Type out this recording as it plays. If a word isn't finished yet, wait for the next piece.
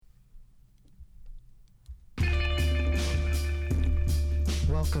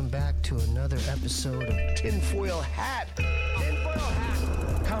welcome back to another episode of Tinfoil Hat. Tinfoil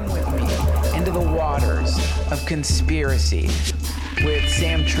Hat. Come with me into the waters of conspiracy with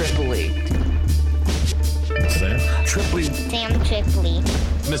Sam Tripoli. Sam Tripoli.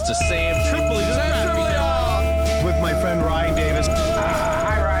 Mr. Sam Tripoli. With my friend Ryan Davis.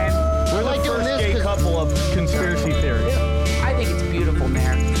 Hi, Ryan. We're like doing this gay couple of conspiracy theories. I think it's beautiful,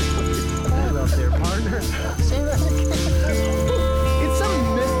 man. Hold up there, partner. Say that again. It's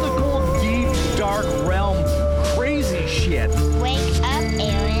some mystical, deep, dark realm, crazy shit. Wake up,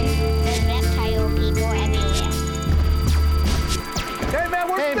 Aaron. There's reptile people everywhere. Hey man,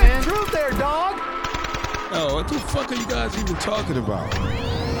 where's the man. truth there, dog? Oh, what the fuck are you guys even talking about?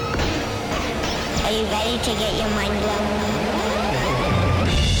 Are you ready to get your mind blown?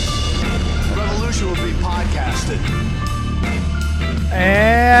 Revolution will be podcasted.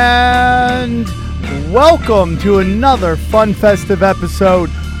 And welcome to another fun festive episode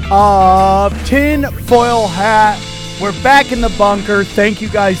of Tinfoil Hat. We're back in the bunker. Thank you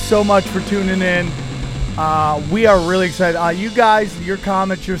guys so much for tuning in. We are really excited. You guys, your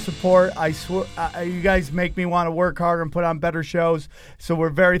comments, your support, I swear, you guys make me want to work harder and put on better shows. So we're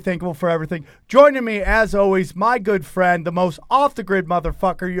very thankful for everything. Joining me, as always, my good friend, the most off-the-grid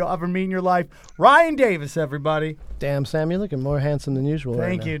motherfucker you'll ever meet in your life, Ryan Davis, everybody. Damn, Sam, you're looking more handsome than usual.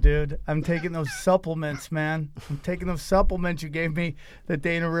 Thank right you, dude. I'm taking those supplements, man. I'm taking those supplements you gave me that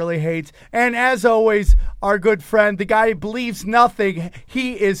Dana really hates. And as always, our good friend, the guy who believes nothing.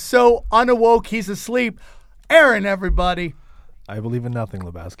 He is so unawoke, he's asleep. Aaron, everybody. I believe in nothing,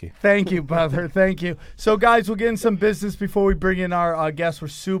 Lebowski. Thank you, brother. Thank you. So, guys, we'll get in some business before we bring in our guests. We're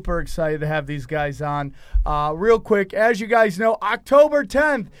super excited to have these guys on. Real quick, as you guys know, October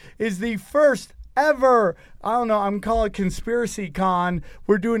 10th is the first ever, I don't know, I'm calling it Conspiracy Con.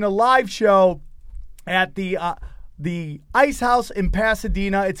 We're doing a live show at the Ice House in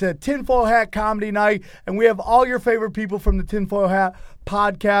Pasadena. It's a Tinfoil Hat comedy night, and we have all your favorite people from the Tinfoil Hat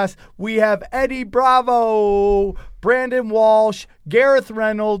podcast. We have Eddie Bravo, Brandon Walsh, Gareth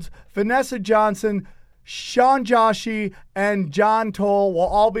Reynolds, Vanessa Johnson, Sean Joshi, and John Toll will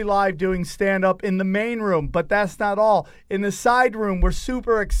all be live doing stand-up in the main room. But that's not all. In the side room, we're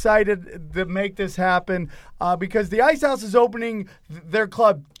super excited to make this happen because the Ice House is opening their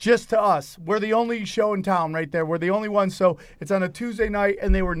club just to us. We're the only show in town right there. We're the only one. So it's on a Tuesday night,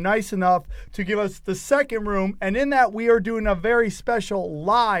 and they were nice enough to give us the second room. And in that, we are doing a very special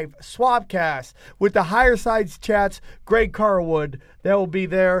live swapcast with the Higher Sides Chats, Greg Carwood. That will be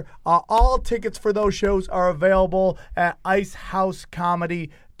there. All tickets for those shows are available at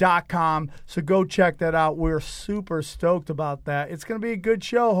icehousecomedy.com. So go check that out. We're super stoked about that. It's going to be a good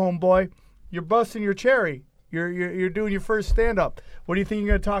show, homeboy. You're busting your cherry. You're doing your first stand-up. What do you think you're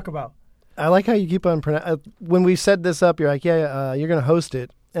going to talk about? I like how you keep on when we set this up, you're like, yeah, you're going to host it.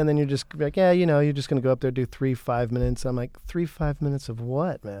 And then you're just like, yeah, you're just going to go up there, do 3-5 minutes. I'm like, 3-5 minutes of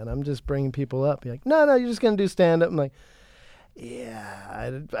what, man? I'm just bringing people up. You're like, no, you're just going to do stand-up. I'm like,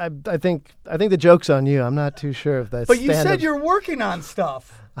 yeah, I think the joke's on you. I'm not too sure if that's. But you said you're working on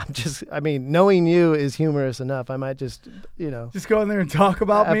stuff. Knowing you is humorous enough. I might just go in there and talk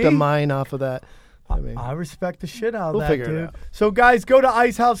about me. Have to mine off of that. I respect the shit out of we'll that, figure dude. It out. So, guys, go to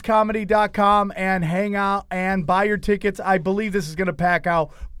icehousecomedy.com and hang out and buy your tickets. I believe this is going to pack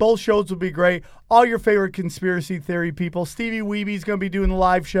out. Both shows will be great. All your favorite conspiracy theory people. Stevie Weeby's going to be doing the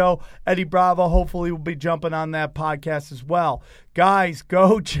live show. Eddie Bravo hopefully will be jumping on that podcast as well. Guys,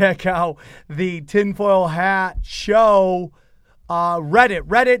 go check out the Tinfoil Hat Show.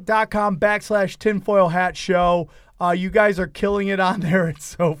 Reddit.com/Tinfoil Hat Show. You guys are killing it on there. It's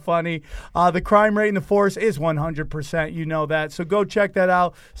so funny. The crime rate in the force is 100%. You know that. So go check that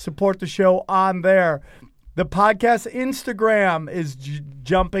out. Support the show on there. The podcast Instagram is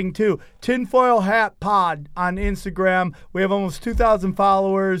jumping too. Tinfoil Hat Pod on Instagram. We have almost 2,000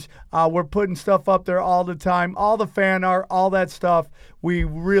 followers. We're putting stuff up there all the time. All the fan art, all that stuff. We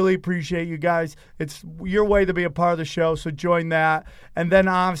really appreciate you guys. It's your way to be a part of the show, so join that. And then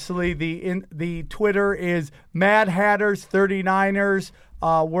obviously the Twitter is Mad Hatters 39ers.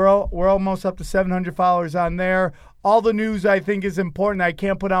 We're almost up to 700 followers on there. All the news I think is important. I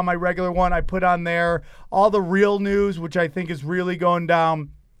can't put on my regular one. I put on there. All the real news, which I think is really going down,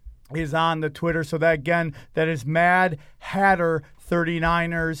 is on the Twitter. So that, again, that is Mad Hatter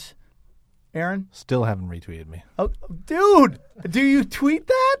 39ers. Aaron? Still haven't retweeted me. Oh, dude, do you tweet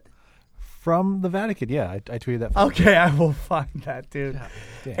that? From the Vatican, yeah. I tweeted that. Okay, I will find that, dude.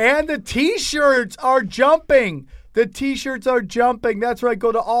 Yeah, and the T-shirts are jumping. The T-shirts are jumping. That's right.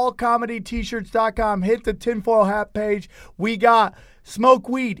 Go to allcomedyt-shirts.com. Hit the Tinfoil Hat page. We got Smoke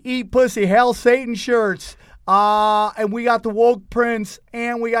Weed, Eat Pussy, Hail Satan shirts. And we got the Woke Prince,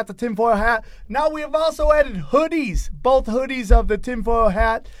 and we got the tinfoil hat. Now we have also added hoodies, both hoodies of the tinfoil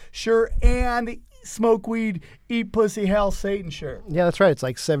hat shirt and smoke weed, eat pussy, hail Satan shirt. Yeah, that's right. It's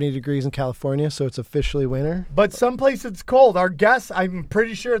like 70 degrees in California, so it's officially winter. But some places it's cold. Our guests, I'm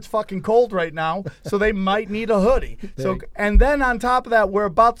pretty sure it's fucking cold right now, so they might need a hoodie. And then on top of that, we're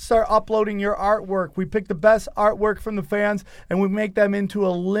about to start uploading your artwork. We pick the best artwork from the fans, and we make them into a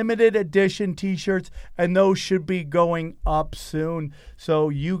limited edition T-shirts, and those should be going up soon. So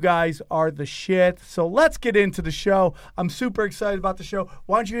you guys are the shit. So let's get into the show. I'm super excited about the show.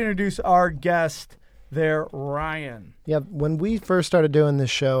 Why don't you introduce our guest there, Ryan? Yeah, when we first started doing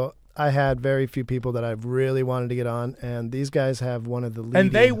this show, I had very few people that I really wanted to get on, and these guys have one of the leading...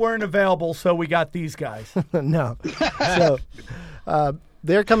 And they weren't available, so we got these guys. No. So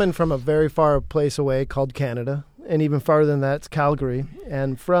they're coming from a very far place away called Canada, and even farther than that, it's Calgary.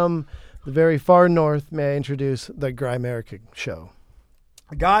 And from the very far north, may I introduce the Grimerica show.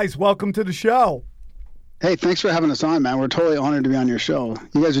 Guys, welcome to the show. Hey, thanks for having us on, man. We're totally honored to be on your show.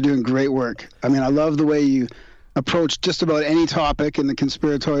 You guys are doing great work. I mean, I love the way you approach just about any topic in the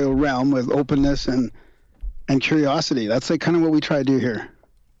conspiratorial realm with openness and curiosity. That's like kind of what we try to do here.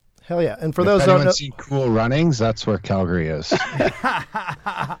 Hell yeah. And for if those anyone don't know, see Cool Runnings, that's where Calgary is.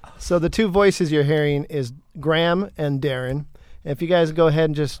 So the two voices you're hearing is Graham and Darren. And if you guys go ahead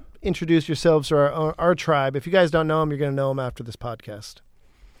and just introduce yourselves to our tribe. If you guys don't know them, you're going to know them after this podcast.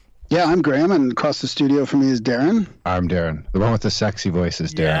 Yeah, I'm Graham, and across the studio from me is Darren. I'm Darren. The one with the sexy voice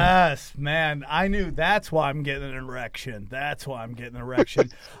is Darren. Yes, man. I knew that's why I'm getting an erection. Tell us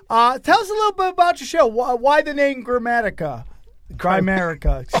a little bit about your show. Why the name Grimerica?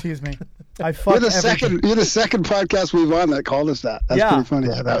 Grimerica, excuse me. You're the second podcast we've on that called us that. That's pretty funny.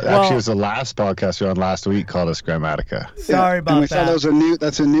 Yeah, that actually was the last podcast we on last week called us Grimerica. Sorry about and we that. thought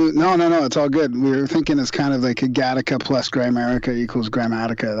that's a new. No, it's all good. We were thinking it's kind of like a Gattaca plus Grimerica equals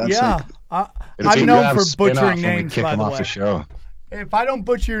Grammatica. That's I'm known for butchering names, kick by him the off way. the show. If I don't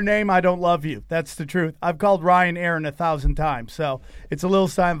butcher your name, I don't love you. That's the truth. I've called Ryan Aaron 1,000 times, so it's a little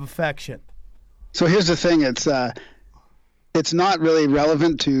sign of affection. So here's the thing. It's not really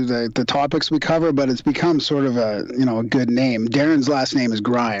relevant to the topics we cover, but it's become sort of a good name. Darren's last name is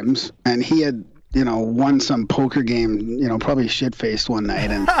Grimes, and he had won some poker game, probably shit-faced one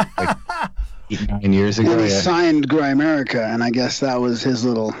night, and like 8-9 years ago. And he signed Grimerica, and I guess that was his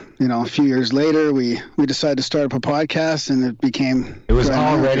little. A few years later, we decided to start up a podcast, and it became. It was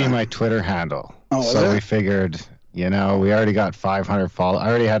Grimerica. already my Twitter handle, so we figured. We already got 500 I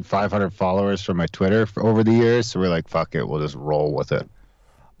already had 500 followers from my Twitter over the years, so we're like, fuck it, we'll just roll with it.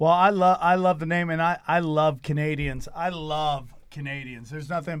 Well, I love the name, and I love Canadians. I love Canadians. There's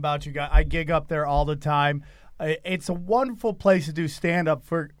nothing about you guys. I gig up there all the time. It's a wonderful place to do stand-up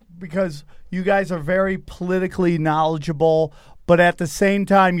because you guys are very politically knowledgeable, but at the same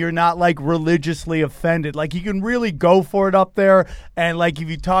time, you're not like religiously offended. Like you can really go for it up there, and like if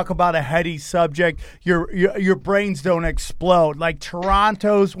you talk about a heady subject, your brains don't explode. Like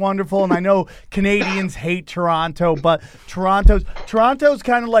Toronto's wonderful, and I know Canadians hate Toronto, but Toronto's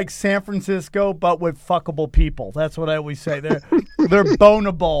kind of like San Francisco, but with fuckable people. That's what I always say. They're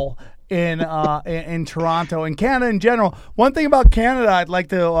bonable. In Toronto and Canada in general. One thing about Canada I'd like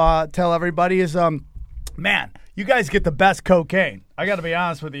to tell everybody is, man, you guys get the best cocaine. I got to be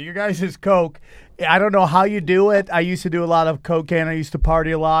honest with you. Your guys' coke, I don't know how you do it. I used to do a lot of cocaine. I used to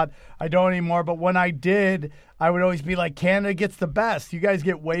party a lot. I don't anymore. But when I did, I would always be like, Canada gets the best. You guys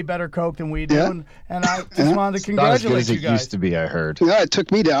get way better coke than we do. Yeah. And I just wanted to congratulate Not as good you as it guys. used to be, I heard. Yeah, it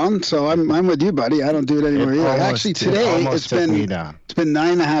took me down, so I'm with you, buddy. I don't do it anymore either. Actually, today it's been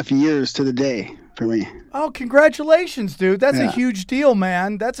 9.5 years to the day for me. Oh, congratulations, dude. That's a huge deal,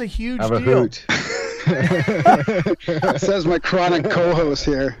 man. That's a huge Have a deal. hoot. Says my chronic co-host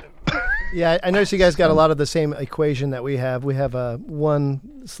here. Yeah, I noticed you guys got a lot of the same equation that we have. We have one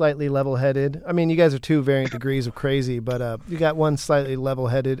slightly level-headed. I mean, you guys are two varying degrees of crazy, but you got one slightly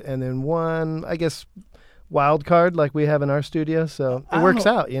level-headed and then one, I guess, wild card like we have in our studio. So it works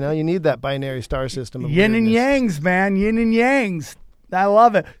out, You need that binary star system. Of Yin and weirdness. yangs, man. Yin and yangs. I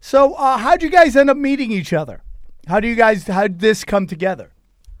love it. So how'd you guys end up meeting each other? How'd this come together?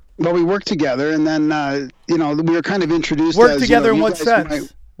 Well, we worked together, and then we were kind of introduced. Work as, together in you what guys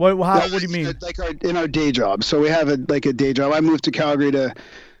sense? What do you mean? Like in our day job. So we have a day job. I moved to Calgary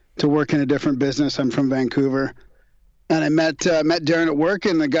to work in a different business. I'm from Vancouver, and I met Darren at work,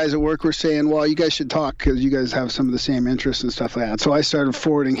 and the guys at work were saying, "Well, you guys should talk because you guys have some of the same interests and stuff like that." So I started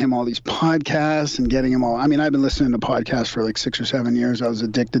forwarding him all these podcasts and getting him all. I mean, I've been listening to podcasts for like 6 or 7 years. I was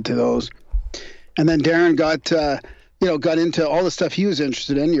addicted to those, and then Darren got got into all the stuff he was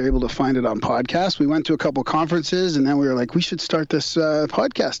interested in. You're able to find it on podcasts. We went to a couple conferences, and then we were like, we should start this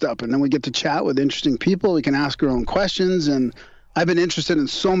podcast up. And then we get to chat with interesting people. We can ask our own questions. And I've been interested in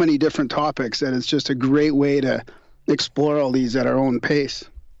so many different topics that it's just a great way to explore all these at our own pace.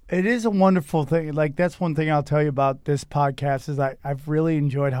 It is a wonderful thing. Like, that's one thing I'll tell you about this podcast is I've really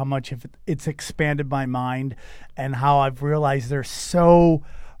enjoyed how much it's expanded my mind and how I've realized there's so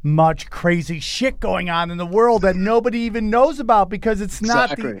much crazy shit going on in the world that nobody even knows about because it's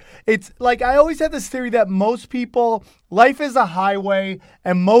not it's like I always had this theory that most people, life is a highway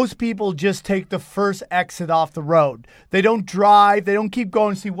and most people just take the first exit off the road. They don't drive, they don't keep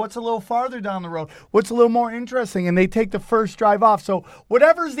going to see what's a little farther down the road, what's a little more interesting, and they take the first drive off. So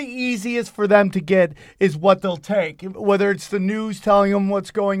whatever's the easiest for them to get is what they'll take, whether it's the news telling them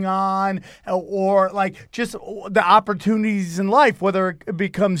what's going on or like just the opportunities in life, whether it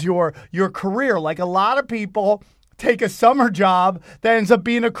becomes your career. Like a lot of people take a summer job that ends up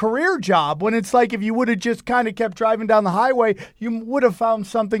being a career job when it's like if you would have just kind of kept driving down the highway, you would have found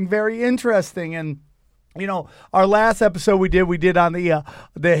something very interesting. And our last episode we did on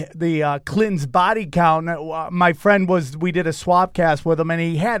the Clinton's body count. My friend we did a swap cast with him and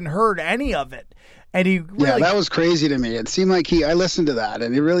he hadn't heard any of it. And he really, that was crazy to me. It seemed like I listened to that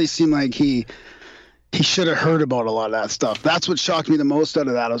and it really seemed like he should have heard about a lot of that stuff. That's what shocked me the most out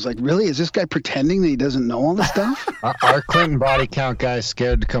of that. I was like, really? Is this guy pretending that he doesn't know all this stuff? Our Clinton body count guy's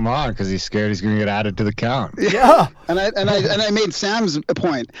scared to come on because he's scared he's going to get added to the count. Yeah. And I made Sam's a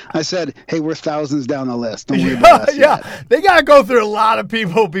point. I said, hey, we're thousands down the list. Don't worry about us yet. They got to go through a lot of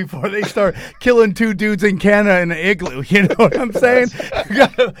people before they start killing two dudes in Canada in an igloo. You know what I'm saying?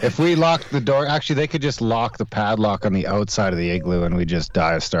 If we lock the door, actually, they could just lock the padlock on the outside of the igloo and we just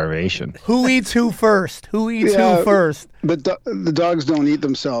die of starvation. Who eats who first? Who eats who first? But the dogs don't eat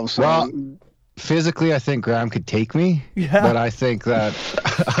themselves. So. Well, physically, I think Graham could take me. Yeah. But I think that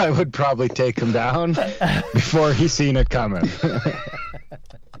I would probably take him down before he's seen it coming.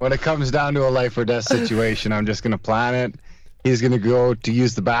 When it comes down to a life or death situation, I'm just going to plan it. He's going to go to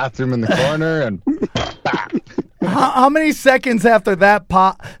use the bathroom in the corner and bam. How many seconds after that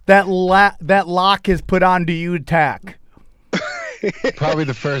lock is put on do you attack? Probably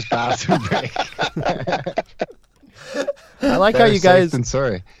the first bathroom break. I like how you guys.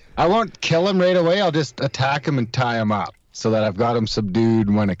 Sorry, I won't kill him right away. I'll just attack him and tie him up so that I've got him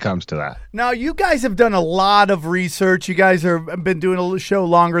subdued when it comes to that. Now, you guys have done a lot of research. You guys have been doing a show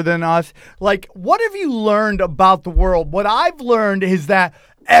longer than us. Like, what have you learned about the world? What I've learned is that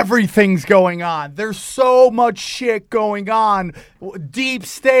everything's going on. There's so much shit going on. Deep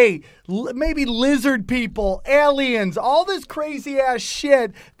state, maybe lizard people, aliens, all this crazy ass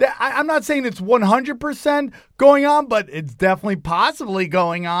shit that I'm not saying it's 100% going on, but it's definitely possibly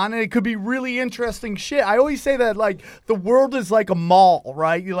going on, and it could be really interesting shit. I always say that like the world is like a mall,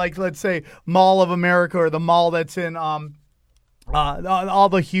 right? You like, let's say Mall of America or the mall that's in all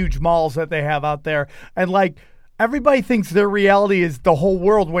the huge malls that they have out there, and like everybody thinks their reality is the whole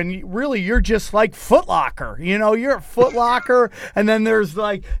world when really you're just like Foot Locker. You're at Foot Locker, and then there's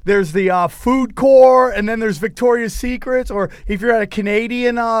the food court, and then there's Victoria's Secrets, or if you're at a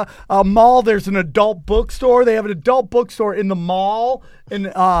Canadian mall, there's an adult bookstore. They have an adult bookstore in the mall, and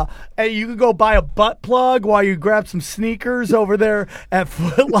you can go buy a butt plug while you grab some sneakers over there at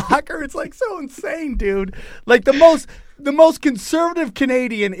Foot Locker. It's like so insane, dude. Like the most conservative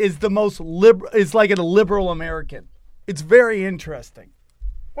Canadian is the most is like a liberal American. It's very interesting.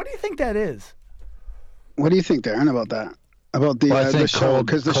 What do you think that is? What do you think, Darren, about that? About the show?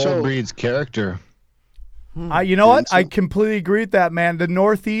 Because the show breeds character. You know what? I completely agree with that, man. The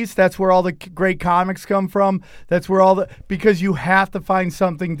Northeast, that's where all the great comics come from. That's where because you have to find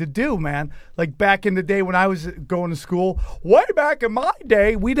something to do, man. Like back in the day when I was going to school, way back in my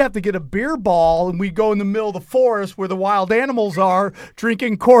day, we'd have to get a beer ball and we'd go in the middle of the forest where the wild animals are,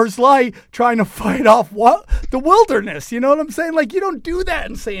 drinking Coors Light, trying to fight off the wilderness. You know what I'm saying? Like, you don't do that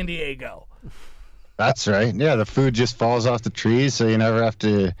in San Diego. That's right. Yeah, the food just falls off the trees, so you never have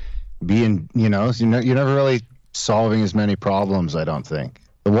to be in, you're never really solving as many problems, I don't think.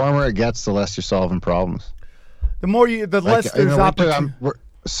 The warmer it gets, the less you're solving problems. The less there's opportunity. We're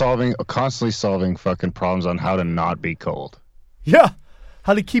constantly solving fucking problems on how to not be cold. Yeah.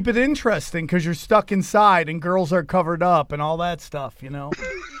 How to keep it interesting because you're stuck inside and girls are covered up and all that stuff,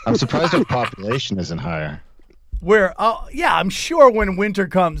 I'm surprised our population isn't higher. I'm sure when winter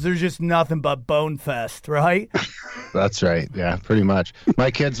comes, there's just nothing but bone fest, right? That's right. Yeah, pretty much.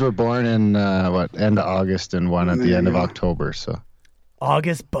 My kids were born in end of August and one at the end of October. So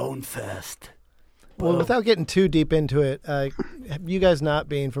August bone fest. Well, without getting too deep into it, you guys not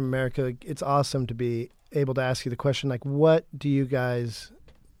being from America, it's awesome to be able to ask you the question, like, what do you guys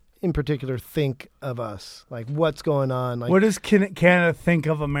in particular think of us? Like, what's going on? Like, What does Canada think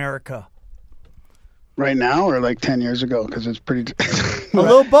of America? Right now, or like 10 years ago, because it's pretty. A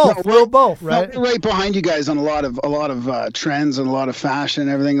little both, right? We're right behind you guys on a lot of trends and a lot of fashion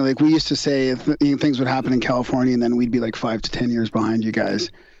and everything. Like we used to say, things would happen in California, and then we'd be like 5 to 10 years behind you guys.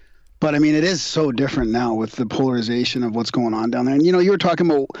 But I mean, it is so different now with the polarization of what's going on down there. And you were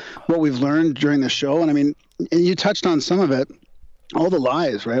talking about what we've learned during the show, and I mean, and you touched on some of it. All the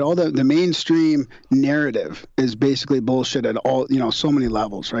lies, right? All the mainstream narrative is basically bullshit at all, so many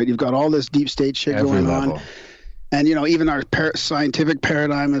levels, right? You've got all this deep state shit going on. And, even our scientific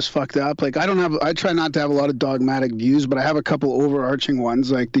paradigm is fucked up. Like, I try not to have a lot of dogmatic views, but I have a couple overarching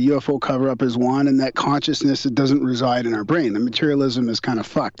ones, like the UFO cover-up is one, and that consciousness, it doesn't reside in our brain. The materialism is kind of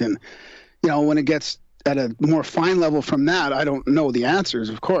fucked. And, when it gets at a more fine level from that, I don't know the answers,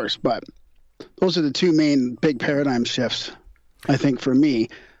 of course, but those are the two main big paradigm shifts, I think, for me.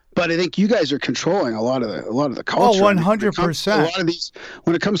 But I think you guys are controlling a lot of the culture. Oh, 100%.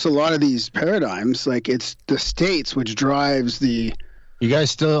 When it comes to a lot of these paradigms, like it's the States which drives the. You guys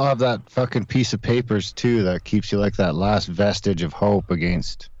still have that fucking piece of papers too that keeps you like that last vestige of hope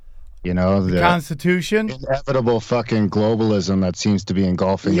against, the Constitution, inevitable fucking globalism that seems to be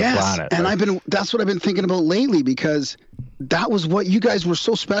engulfing the planet. And that's what I've been thinking about lately, because that was what you guys were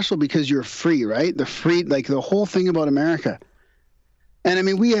so special, because you're free, right? Like the whole thing about America. And I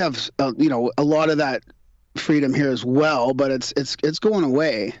mean, we have, a lot of that freedom here as well, but it's going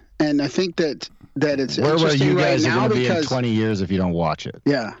away. And I think that it's where interesting you guys right are now going to be in because 20 years if you don't watch it.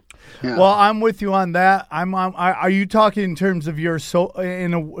 Yeah. Well, I'm with you on that. Are you talking in terms of your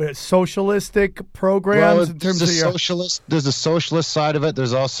socialistic programs? In terms of your socialist, there's a socialist side of it.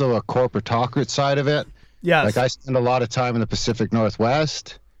 There's also a corporatocrat side of it. Yes. Like I spend a lot of time in the Pacific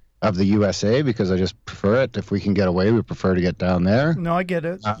Northwest of the USA because I just prefer it. If we can get away, we prefer to get down there. No, I get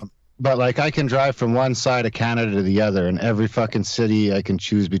it. But like I can drive from one side of Canada to the other, and every fucking city I can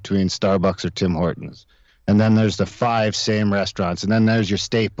choose between Starbucks or Tim Hortons. And then there's the 5 same restaurants, and then there's your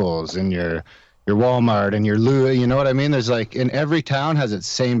Staples and your Walmart and your Louis. You know what I mean? There's like, in every town has its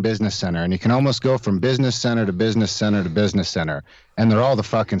same business center, and you can almost go from business center to business center to business center, and they're all the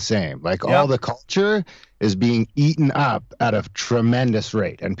fucking same. Like all the culture is being eaten up at a tremendous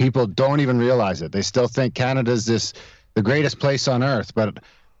rate, and people don't even realize it. They still think Canada's the greatest place on earth, but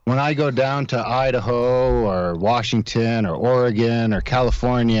when I go down to Idaho or Washington or Oregon or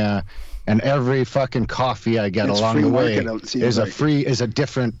California, and every fucking coffee I get along the way is a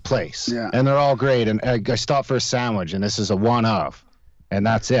different place. Yeah. And they're all great. And I stop for a sandwich, and this is a one-of. And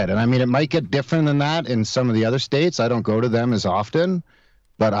that's it. And I mean, it might get different than that in some of the other states. I don't go to them as often.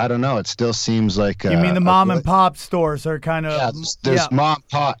 But I don't know. It still seems like... You mean the mom and pop stores are kind of... Yeah, there's mom and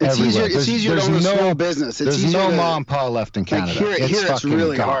pop everywhere. It's easier to own a small business. There's no mom and pop left in Canada. Like here it's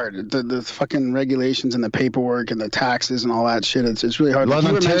really hard. The fucking regulations and the paperwork and the taxes and all that shit, it's really hard. Well, in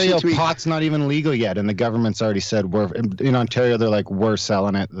Ontario, pot's not even legal yet, and the government's already said in Ontario, they're like, we're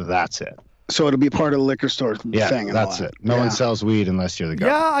selling it. That's it. So it'll be part of the liquor store thing. Yeah, that's it. No one sells weed unless you're the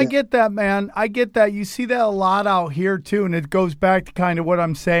government. Yeah, I get that, man. I get that. You see that a lot out here, too, and it goes back to kind of what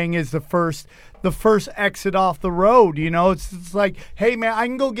I'm saying is the first exit off the road. It's like, hey, man, I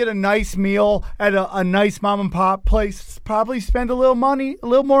can go get a nice meal at a nice mom and pop place, probably spend a little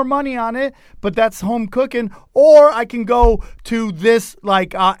more money on it, but that's home cooking. Or I can go to this,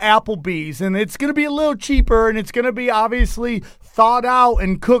 like, Applebee's, and it's going to be a little cheaper, and it's going to be obviously thawed out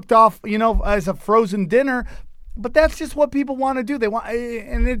and cooked off, as a frozen dinner. But that's just what people want to do. They want,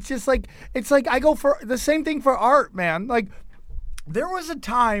 and it's just like, I go for the same thing for art, man. Like, there was a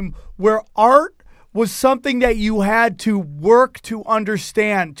time where art was something that you had to work to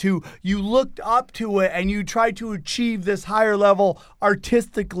understand, you looked up to it and you tried to achieve this higher level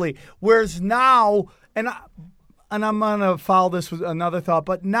artistically. Whereas now, and I'm going to follow this with another thought,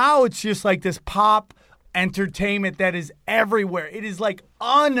 but now it's just like this pop entertainment that is everywhere. It is like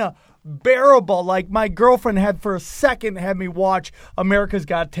unbearable. Like, my girlfriend had me watch America's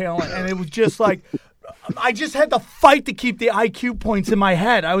Got Talent, and it was just like I just had to fight to keep the IQ points in my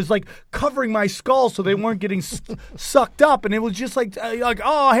head. I was like covering my skull so they weren't getting sucked up, and it was just like,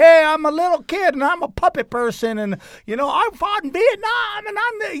 oh, hey, I'm a little kid and I'm a puppet person, and I fought in Vietnam, and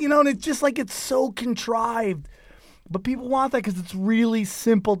and it's just like, it's so contrived. But people want that because it's really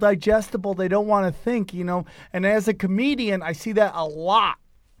simple, digestible. They don't want to think, And as a comedian, I see that a lot.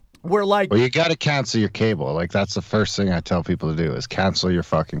 Well, you got to cancel your cable. Like, that's the first thing I tell people to do is cancel your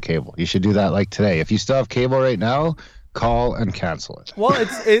fucking cable. You should do that like today. If you still have cable right now, call and cancel it. Well,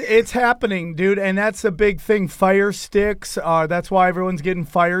 it's happening, dude, and that's a big thing. Fire sticks. That's why everyone's getting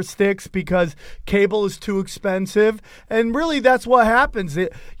fire sticks, because cable is too expensive, and really that's what happens.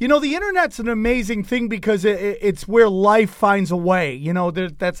 The internet's an amazing thing because it's where life finds a way.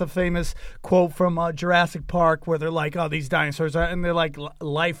 That's a famous quote from Jurassic Park where they're like, "Oh, these dinosaurs," and they're like,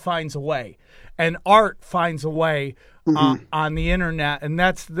 "Life finds a way, and art finds a way." On the internet, and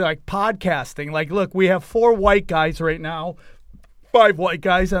that's like podcasting. Like, look, we have 4 white guys right now, 5 white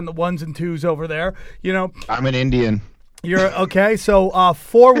guys on the 1s and 2s over there. I'm an Indian. You're okay. So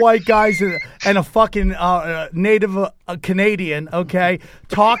 4 white guys and a fucking native Canadian. Okay,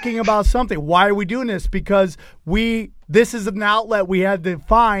 talking about something. Why are we doing this? Because this is an outlet we had to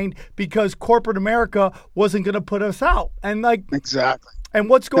find because corporate America wasn't going to put us out, and like Exactly. And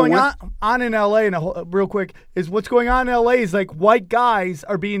what's going on in L.A., real quick, is what's going on in L.A. is like white guys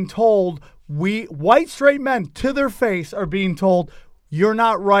are being told, white straight men to their face are being told, you're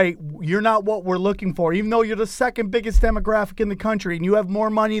not right, you're not what we're looking for. Even though you're the second biggest demographic in the country and you have more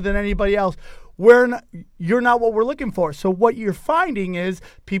money than anybody else, you're not what we're looking for. So what you're finding is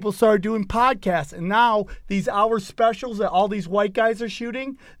people started doing podcasts, and now these hour specials that all these white guys are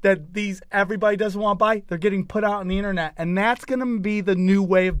shooting that everybody doesn't want to buy, they're getting put out on the internet, and that's going to be the new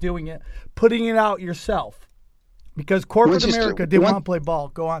way of doing it, putting it out yourself. Because corporate America didn't want to play ball.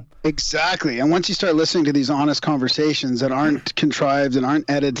 Go on. Exactly. And once you start listening to these honest conversations that aren't contrived and aren't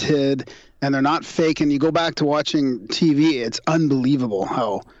edited and they're not fake, and you go back to watching TV, it's unbelievable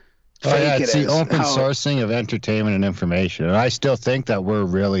how it's the open sourcing of entertainment and information, and I still think that we're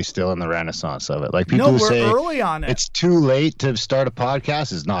really still in the renaissance of it. Like people who say early on it's too late to start a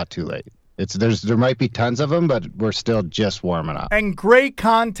podcast. It's not too late. There might be tons of them, but we're still just warming up. And great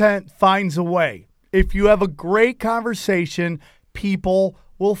content finds a way. If you have a great conversation, people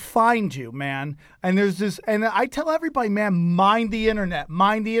will find you, man. And and I tell everybody, man, mind the internet.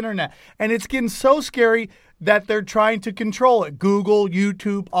 And it's getting so scary that they're trying to control it. Google,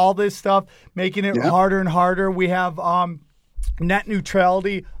 YouTube, all this stuff, making it harder and harder. We have net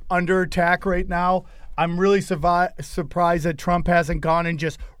neutrality under attack right now. I'm really surprised that Trump hasn't gone and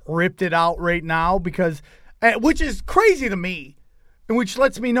just ripped it out right now, which is crazy to me, and which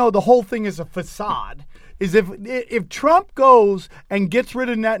lets me know the whole thing is a facade. Is if Trump goes and gets rid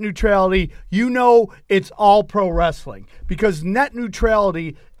of net neutrality, it's all pro wrestling, because net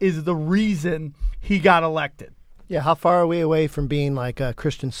neutrality is the reason he got elected. Yeah, how far are we away from being like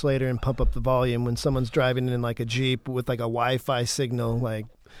Christian Slater and Pump Up the Volume when someone's driving in like a Jeep with like a Wi-Fi signal, like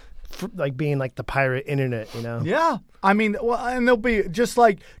being like the pirate internet, Yeah, I mean, and they'll be just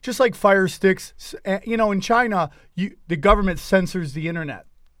like fire sticks. In China, the government censors the internet.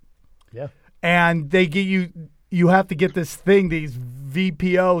 Yeah. And they get you have to get this thing, these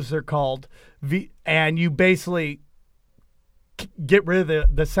VPOs they're called, and you basically get rid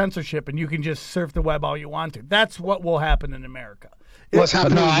of the censorship, and you can just surf the web all you want to. That's what will happen in America. What's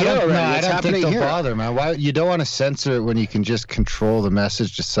happening here already? I don't think they'll bother, man. Why you don't want to censor it when you can just control the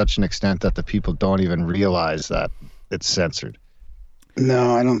message to such an extent that the people don't even realize that it's censored.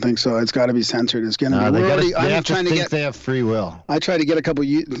 No, I don't think so. It's got to be censored. It's going to be. They have free will. I tried to get a couple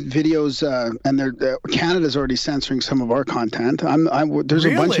videos, and Canada's already censoring some of our content. There's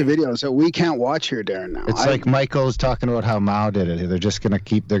a bunch of videos that we can't watch here, Darren. Now it's like Michael's talking about how Mao did it. They're just going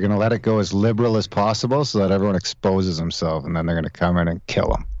to they're going to let it go as liberal as possible, so that everyone exposes himself, and then they're going to come in and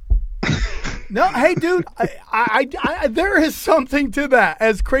kill him. No, hey, dude, I there is something to that.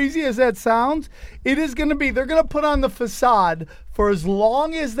 As crazy as that sounds, it is going to be. They're going to put on the facade for as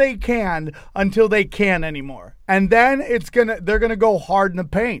long as they can until they can't anymore, and then they're going to go hard in the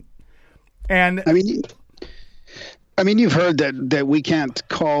paint. And I mean, you've heard that we can't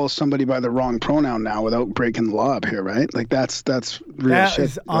call somebody by the wrong pronoun now without breaking the law up here, right? Like that's real that shit.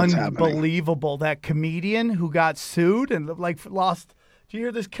 Is unbelievable. That comedian who got sued and lost. Do you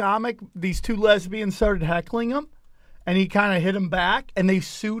hear this comic? These 2 lesbians started heckling him, and he kind of hit him back, and they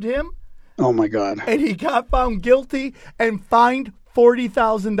sued him. Oh, my God. And he got found guilty and fined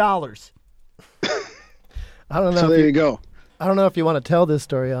 $40,000. I don't know. So there you go. I don't know if you want to tell this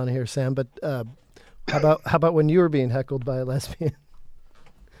story on here, Sam, but how about when you were being heckled by a lesbian?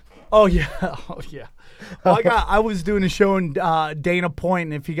 Oh, yeah. Well, I was doing a show in Dana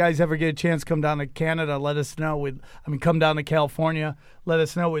Point, and if you guys ever get a chance, come down to Canada, let us know. Come down to California, let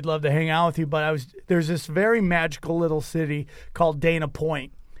us know. We'd love to hang out with you. But there's this very magical little city called Dana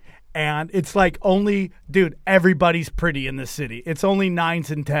Point, and it's like everybody's pretty in this city. It's only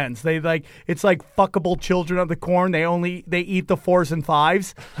 9s and 10s. It's like fuckable children of the corn. They eat the 4s and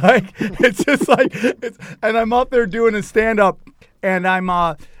 5s. Like it's just like and I'm up there doing a stand up, and I'm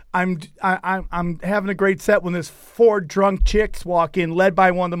I'm having a great set when this 4 drunk chicks walk in, led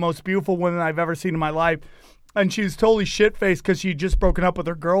by one of the most beautiful women I've ever seen in my life. And she's totally shit-faced because she'd just broken up with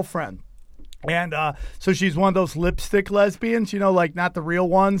her girlfriend. And so she's one of those lipstick lesbians, like not the real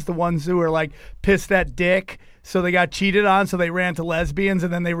ones, the ones who are like pissed at dick. So they got cheated on, so they ran to lesbians,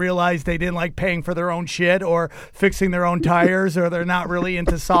 and then they realized they didn't like paying for their own shit or fixing their own tires, or they're not really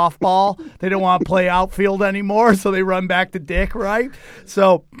into softball. They don't want to play outfield anymore, so they run back to dick, right?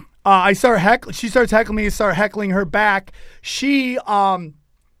 So I start heckling. She starts heckling me. I start heckling her back. She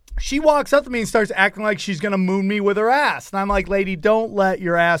walks up to me and starts acting like she's going to moon me with her ass. And I'm like, lady, don't let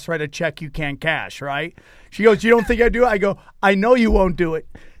your ass write a check you can't cash, right? She goes, you don't think I do it? I go, I know you won't do it.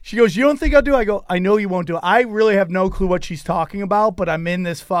 She goes, you don't think I'll do it? I go, I know you won't do it. I really have no clue what she's talking about, but I'm in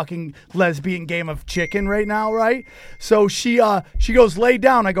this fucking lesbian game of chicken right now, right? So she goes, lay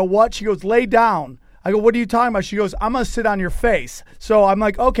down. I go, what? She goes, lay down. I go, what are you talking about? She goes, I'm going to sit on your face. So I'm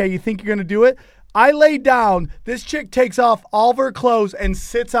like, okay, you think you're going to do it? I lay down. This chick takes off all of her clothes and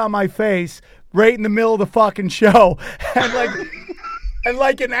sits on my face right in the middle of the fucking show. And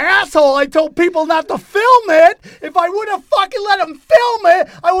like an asshole, I told people not to film it. If I would have fucking let them film it,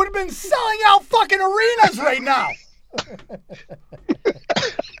 I would have been selling out fucking arenas right now.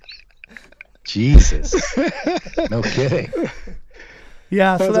 Jesus. No kidding.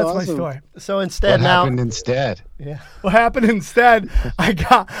 Yeah, so that's awesome. my story. So instead What now, happened instead? yeah. What happened instead, I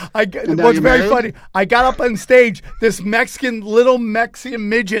got now what's you're very married? funny, I got up on stage, this little Mexican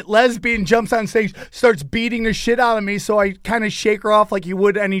midget lesbian jumps on stage, starts beating the shit out of me, so I kind of shake her off like you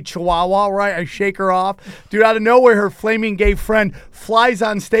would any chihuahua, right? I shake her off. Dude, out of nowhere, her flaming gay friend flies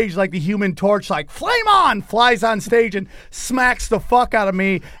on stage like the Human Torch, like, flame on, flies on stage and smacks the fuck out of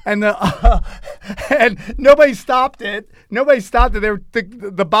me, and and nobody stopped it.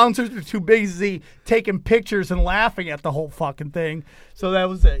 The bouncers were too busy taking pictures and laughing at the whole fucking thing. So that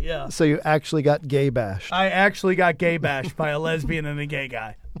was it, yeah. So you actually got gay bashed. I actually got gay bashed by a lesbian and a gay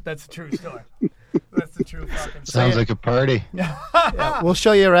guy. That's a true story. That's the true fucking story. Sounds like a party. Yeah, we'll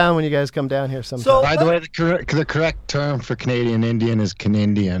show you around when you guys come down here sometime. So- By the way, the correct term for Canadian Indian is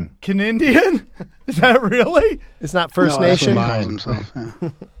Canadian. Canadian? Is that really? It's not First No, that's what Nation. he calls himself, yeah.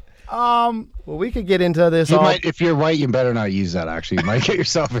 Well, we could get into this. If you're white, you better not use that, actually. You might get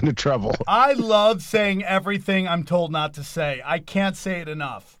yourself into trouble. I love saying everything I'm told not to say. I can't say it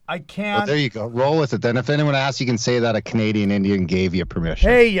enough. I can't. Well, there you go. Roll with it then. If anyone asks, you can say that a Canadian Indian gave you permission.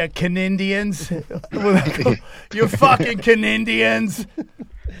 Hey, you Canadians. You fucking Canadians.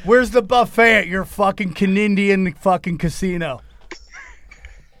 Where's the buffet at your fucking Canadian fucking casino?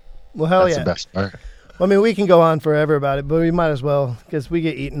 Well, hell That's yeah. the best part. I mean, we can go on forever about it, but we might as well, because we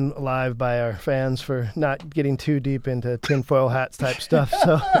get eaten alive by our fans for not getting too deep into tinfoil hats type stuff.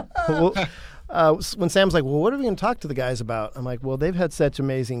 So when Sam's like, well, what are we going to talk to the guys about? I'm like, well, they've had such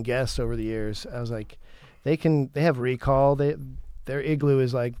amazing guests over the years. I was like, they have recall. Their igloo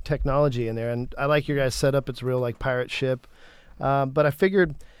is like technology in there. And I like your guys' setup. It's real like pirate ship. But I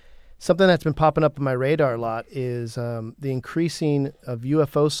figured something that's been popping up on my radar a lot is the increasing of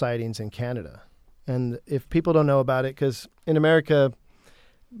UFO sightings in Canada. And if people don't know about it, because in America,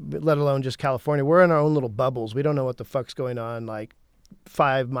 let alone just California, we're in our own little bubbles. We don't know what the fuck's going on like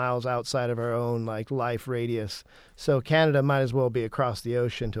 5 miles outside of our own like life radius. So Canada might as well be across the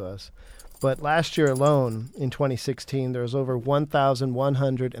ocean to us. But last year alone, in 2016, there was over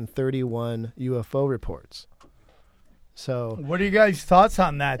 1,131 UFO reports. So What are you guys' thoughts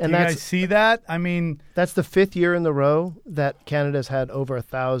on that? Do And you that's- guys see that? I mean, that's the 5th year in a row that Canada's had over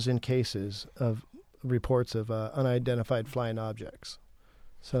 1,000 cases of reports of unidentified flying objects.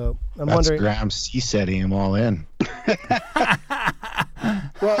 So I'm That's wondering. Graham's setting him all in.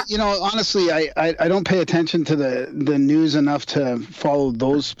 Well, honestly, I don't pay attention to the news enough to follow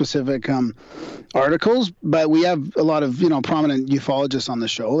those specific articles, but we have a lot of prominent ufologists on the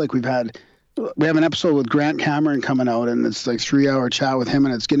show. Like we have an episode with Grant Cameron coming out, and it's like 3-hour chat with him,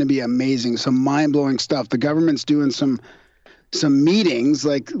 and it's going to be amazing. Some mind-blowing stuff. The government's doing some meetings,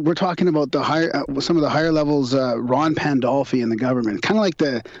 like we're talking about the higher, some of the higher levels, Ron Pandolfi in the government, kind of like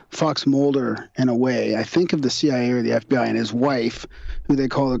the Fox Mulder in a way. I think of the CIA or the FBI, and his wife, who they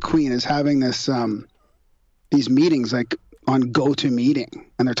call the Queen, is having these meetings like on GoToMeeting,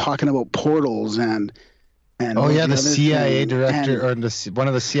 and they're talking about portals and Oh yeah, the other CIA thing. director And- or one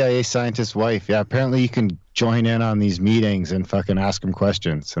of the CIA scientists' wife. Yeah, apparently you can join in on these meetings and fucking ask them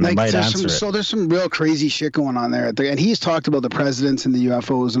questions, and they might answer it. So there's some real crazy shit going on there. And he's talked about the presidents and the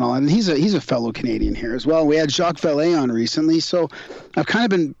UFOs and all that. And he's a fellow Canadian here as well. We had Jacques Vallée on recently, so I've kind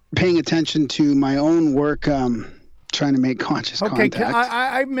of been paying attention to my own work trying to make conscious Okay, contact.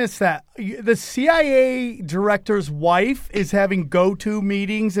 I missed that. The CIA director's wife is having go-to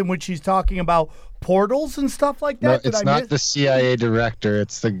meetings in which she's talking about portals and stuff like No, that. it's not the CIA director.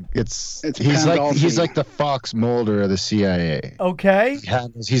 He's like the Fox Mulder of the CIA. Okay.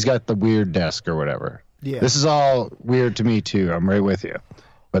 He's got the weird desk or whatever. Yeah. This is all weird to me too. I'm right with you,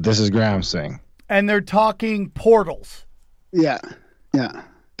 but this is Graham's thing. And they're talking portals. Yeah.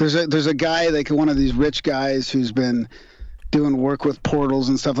 There's a guy, like one of these rich guys who's been doing work with portals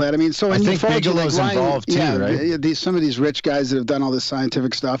and stuff like that. I mean, so I in think ufology, Bigelow's involved too, right? Some of these rich guys that have done all this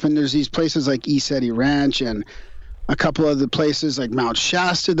scientific stuff, and there's these places like East Ranch and a couple of the places like Mount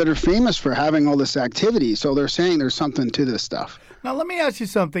Shasta that are famous for having all this activity. So they're saying there's something to this stuff. Now, let me ask you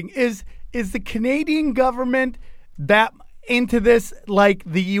something. Is the Canadian government that into this like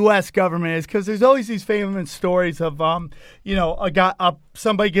the U.S. government is? Because there's always these famous stories of,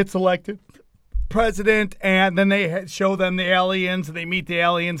 somebody gets elected president, and then they show them the aliens, and they meet the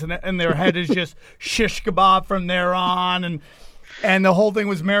aliens, and their head is just shish kebab from there on, and the whole thing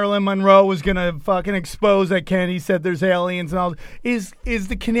was Marilyn Monroe was gonna fucking expose that Kennedy said there's aliens and all. Is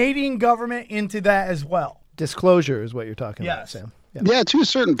the Canadian government into that as well? Disclosure is what you're talking about, Yes. Sam. Yeah, to a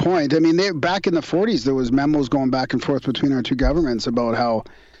certain point. I mean, back in the 40s, there was memos going back and forth between our two governments about how.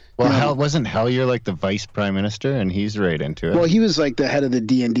 Well, wasn't Hellier like the vice prime minister, and he's right into it? Well, he was like the head of the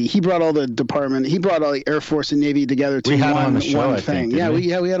D&D. He brought all the department. He brought all the Air Force and Navy together to We had him one, on the show, one I thing. think, didn't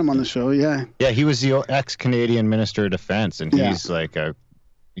we had him on the show. Yeah. Yeah, he was the ex-Canadian Minister of Defense, and he's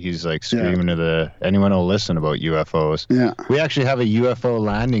like screaming to anyone who'll listen about UFOs. Yeah. We actually have a UFO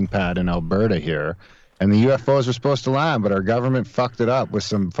landing pad in Alberta here, and the UFOs were supposed to land, but our government fucked it up with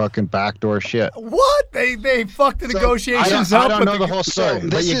some fucking backdoor shit. What? They fucked the negotiations I up. don't know the whole story,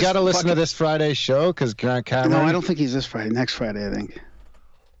 but you got to listen to fucking- this Friday's show because Grant Cameron. No, I don't think he's this Friday. Next Friday, I think.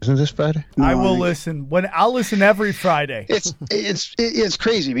 Isn't this Friday? I No, will think- listen. I'll listen every Friday. It's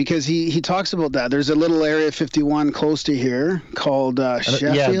crazy because he talks about that. There's a little Area 51 close to here called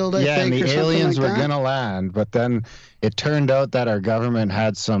Sheffield, I think, and the or something aliens like were that. gonna land, but then it turned out that our government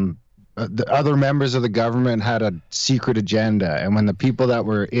had some. The other members of the government had a secret agenda, and when the people that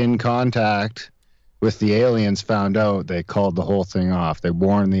were in contact with the aliens found out, they called the whole thing off. They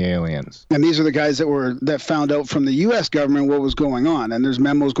warned the aliens. And these are the guys that found out from the U.S. government what was going on. And there's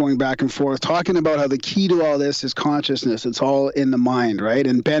memos going back and forth talking about how the key to all this is consciousness. It's all in the mind, right?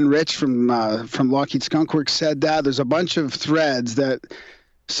 And Ben Rich from Lockheed Skunk Works said that. There's a bunch of threads that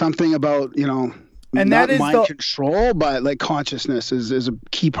something about, And not that is mind the- control, but like consciousness is a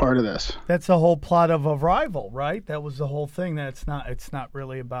key part of this. That's the whole plot of Arrival, right? That was the whole thing. That it's not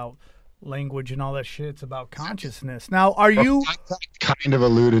really about language and all that shit. It's about consciousness. Now, are you Kind of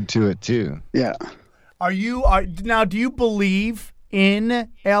alluded to it too. Yeah. now? Do you believe in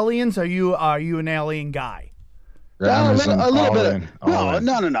aliens? Are you an alien guy? Graham is a little all bit. in, all in.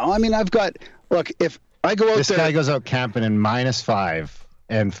 No. I mean, if I go out This there. guy goes out camping in -5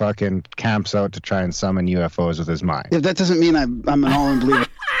 and fucking camps out to try and summon UFOs with his mind. If that doesn't mean I'm an all-in believer.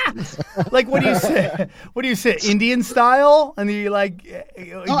 Like, what do you say? What do you say? Indian style? And you like?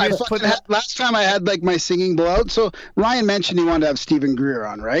 No, last time I had like my singing bowl out. So Ryan mentioned he wanted to have Stephen Greer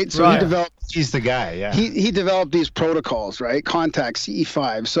on, right? So Right. He's the guy, yeah. he developed these protocols, right? Contact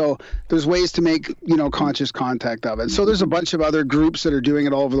CE5. So there's ways to make conscious contact of it. So there's a bunch of other groups that are doing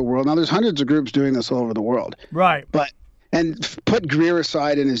it all over the world. Now there's hundreds of groups doing this all over the world. Right. And put Greer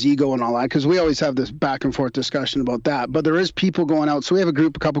aside and his ego and all that, because we always have this back and forth discussion about that. But there is people going out. So we have a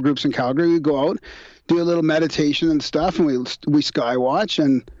couple groups in Calgary. We go out, do a little meditation and stuff, and we sky watch.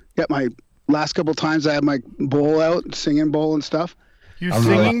 And get my last couple times I had my bowl out, singing bowl and stuff. Your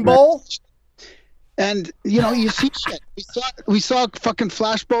singing bowl? And you see shit. We saw fucking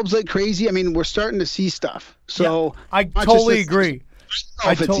flash bulbs like crazy. I mean, we're starting to see stuff. So I totally agree.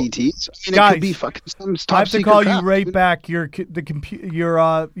 I don't know if it's ETs. I mean, Guys, it could be fucking some top I have to secret call crap. you right back. Your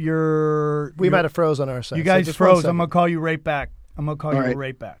We might have froze on our side. You so guys just one froze. second. I'm gonna call you right back. All right.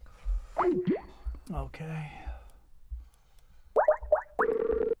 Right back. Okay.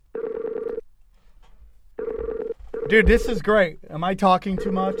 Dude, this is great. Am I talking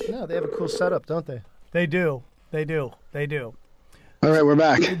too much? No, they have a cool setup, don't they? They do. All right, we're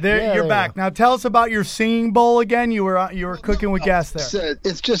back. You're there back. you Now tell us about your singing bowl again. You were cooking with gas there.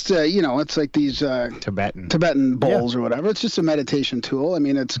 It's just it's like these Tibetan bowls or whatever. It's just a meditation tool. I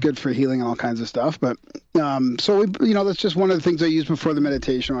mean, it's good for healing and all kinds of stuff. But so we, that's just one of the things I use before the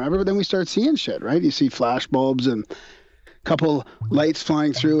meditation or whatever. But then we start seeing shit, right? You see flash bulbs and couple lights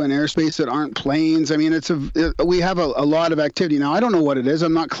flying through in airspace that aren't planes. I mean, we have a lot of activity. Now, I don't know what it is.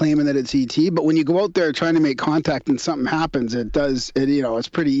 I'm not claiming that it's ET, but when you go out there trying to make contact and something happens, it's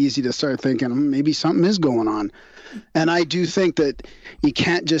pretty easy to start thinking maybe something is going on. And I do think that you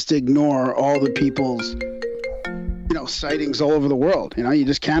can't just ignore all the people's sightings all over the world. You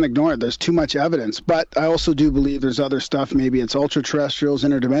just can't ignore it. There's too much evidence. But I also do believe there's other stuff. Maybe it's ultra-terrestrials,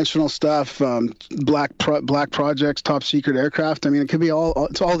 interdimensional stuff, black projects, top secret aircraft. I mean, it could be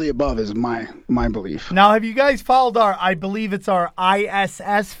it's all the above is my belief. Now, have you guys followed I believe it's our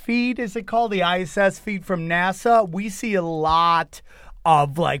ISS feed, is it called? The ISS feed from NASA. We see a lot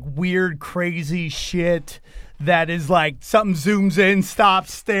of like weird, crazy shit that is like something zooms in,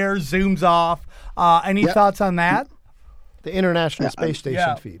 stops, stares, zooms off. Any thoughts on that? The International Space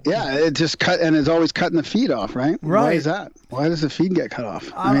Station feed. Yeah, it just cut, and it's always cutting the feed off, right? Right. Why is that? Why does the feed get cut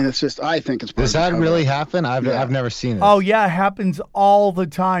off? I mean, I think it's. Does that really happen? I've never seen it. Oh yeah, it happens all the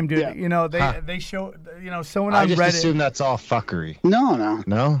time, dude. Yeah. They show, someone on Reddit. I just assume that's all fuckery. No.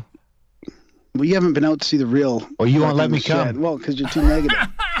 No? Well, you haven't been out to see the real. Well, you won't let me come. Well, because you're too negative.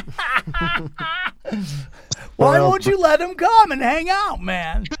 Why won't you let him come and hang out,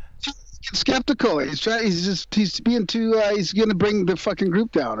 man? Skeptical. He's being too. He's going to bring the fucking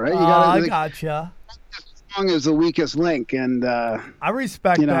group down, right? I gotcha. Strong as the weakest link, and I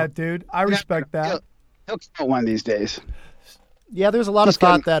respect that, dude. I respect that. He'll come out one of these days. Yeah, there's a lot of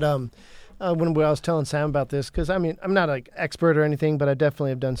thought that when I was telling Sam about this, because I mean I'm not an expert or anything, but I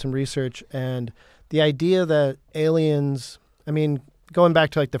definitely have done some research, and the idea that aliens, I mean, going back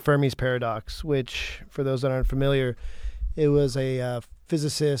to like the Fermi's paradox, which for those that aren't familiar, it was a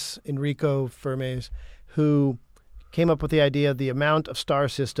physicist, Enrico Fermi, who came up with the idea of the amount of star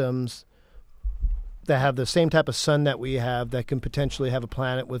systems that have the same type of sun that we have that can potentially have a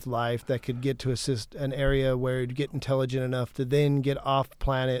planet with life that could get to assist an area where you'd get intelligent enough to then get off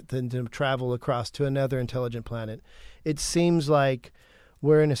planet, then to travel across to another intelligent planet. It seems like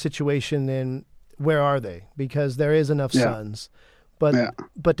we're in a situation then, where are they? Because there is enough suns.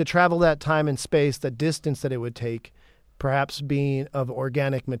 But to travel that time and space, the distance that it would take, perhaps being of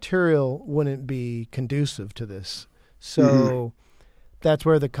organic material wouldn't be conducive to this. So that's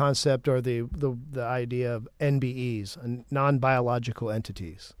where the concept or the idea of NBEs, non-biological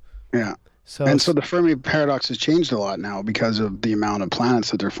entities. Yeah. So the Fermi paradox has changed a lot now because of the amount of planets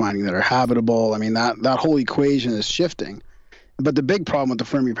that they're finding that are habitable. I mean, that whole equation is shifting. But the big problem with the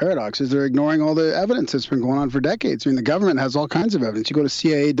Fermi paradox is they're ignoring all the evidence that's been going on for decades. I mean, the government has all kinds of evidence. You go to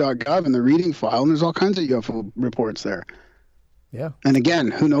CIA.gov and the reading file, and there's all kinds of UFO reports there. Yeah. And again,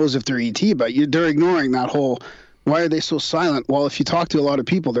 who knows if they're ET, but they're ignoring that whole, why are they so silent? Well, if you talk to a lot of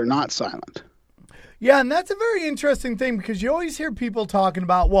people, they're not silent. Yeah, and that's a very interesting thing because you always hear people talking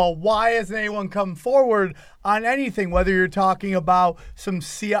about, well, why hasn't anyone come forward on anything, whether you're talking about some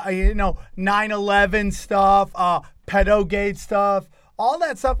 9/11 stuff, pedogate stuff, all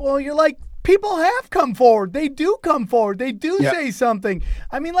that stuff. Well, you're like, people have come forward. They do come forward. They do say something.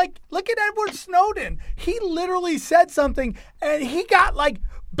 I mean, like, look at Edward Snowden. He literally said something, and he got, like,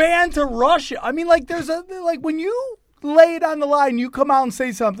 banned to Russia. I mean, like, when you lay it on the line, you come out and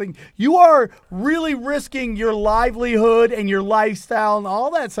say something, you are really risking your livelihood and your lifestyle and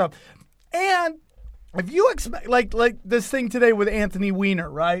all that stuff. And if you expect, like this thing today with Anthony Weiner,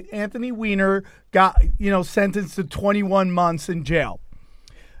 right? Anthony Weiner got, sentenced to 21 months in jail.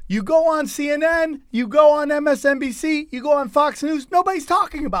 You go on CNN, you go on MSNBC, you go on Fox News, nobody's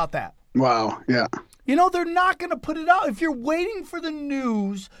talking about that. Wow, yeah. They're not going to put it out. If you're waiting for the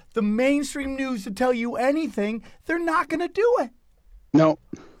news, the mainstream news to tell you anything, they're not going to do it. No.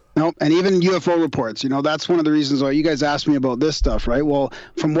 And even UFO reports, that's one of the reasons why you guys asked me about this stuff, right? Well,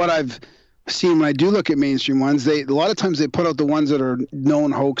 from what I've seen when I do look at mainstream ones, a lot of times they put out the ones that are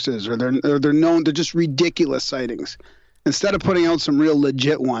known hoaxes or they're just ridiculous sightings, instead of putting out some real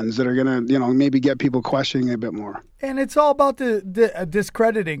legit ones that are going to, maybe get people questioning a bit more. And it's all about the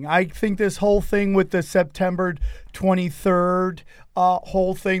discrediting. I think this whole thing with the September 23rd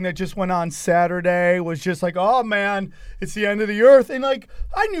whole thing that just went on Saturday was just like, oh, man, it's the end of the earth. And, like,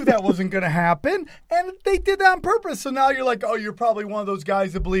 I knew that wasn't going to happen. And they did that on purpose. So now you're like, oh, you're probably one of those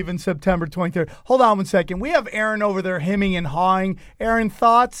guys that believe in September 23rd. Hold on one second. We have Aaron over there hemming and hawing. Aaron,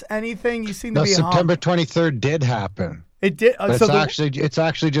 thoughts? Anything? You seem to be September 23rd did happen. It did. It's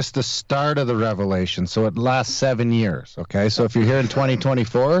actually just the start of the revelation. So it lasts 7 years. Okay. So if you're here in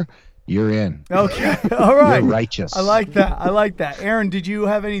 2024, you're in. Okay. All right. You're righteous. I like that. Aaron, did you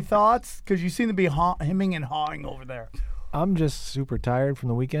have any thoughts? Because you seem to be hemming and hawing over there. I'm just super tired from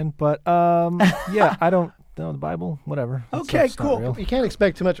the weekend, but yeah, I don't the Bible, whatever. That Okay, stuff's not cool. real. You can't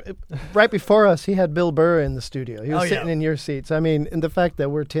expect too much. Right before us, he had Bill Burr in the studio. He was Oh, sitting yeah. in your seats. I mean, and the fact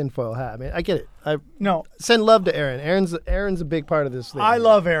that we're tinfoil hat. I mean, I get it. I No, send love to Aaron. Aaron's a big part of this thing. I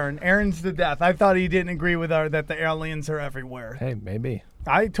love Aaron. Aaron's the death. I thought he didn't agree with our that the aliens are everywhere. Hey, maybe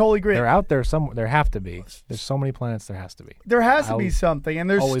I totally agree. they're out there somewhere. There have to be. There's so many planets. There has to be. There has to be I'll something, and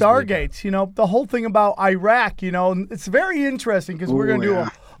there's always believe that. stargates. You know, the whole thing about Iraq. You know, it's very interesting because we're Ooh, going to do yeah.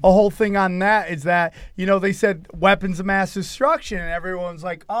 a whole thing on that. Is that they said weapons of mass destruction, and everyone's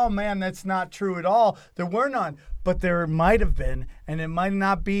like, "Oh man, that's not true at all. There were none." But there might have been, and it might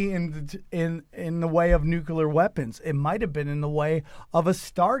not be in the way of nuclear weapons. It might have been in the way of a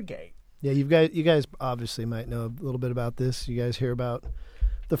Stargate. Yeah, you guys obviously might know a little bit about this. You guys hear about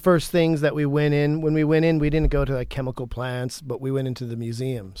the first things that we went in. When we went in, we didn't go to like chemical plants, but we went into the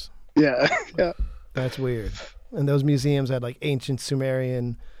museums. Yeah, yeah. That's weird. And those museums had like ancient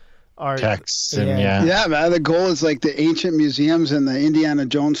Sumerian art. Texts and yeah. Yeah, man. The goal is like the ancient museums and the Indiana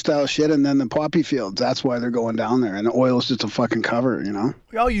Jones style shit, and then the poppy fields. That's why they're going down there. And the oil's just a fucking cover, you know?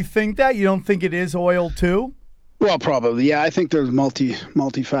 Oh, you think that? You don't think it is oil too? Well, probably. Yeah, I think there's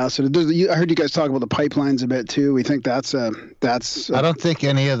multifaceted. I heard you guys talk about the pipelines a bit too. We think that's. I don't think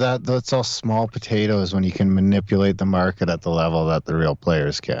any of that. That's all small potatoes when you can manipulate the market at the level that the real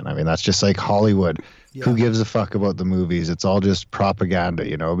players can. I mean, that's just like Hollywood. Yeah. Who gives a fuck about the movies? It's all just propaganda,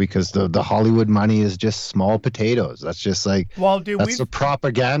 because the Hollywood money is just small potatoes. That's just like, Well, dude, that's the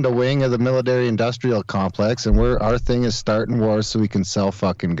propaganda wing of the military industrial complex, and our thing is starting wars so we can sell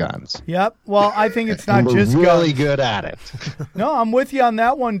fucking guns. Yep. Well, I think it's not And we're just really guns. good at it. No, I'm with you on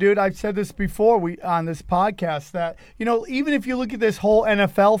that one, dude. I've said this before on this podcast that, even if you look at this whole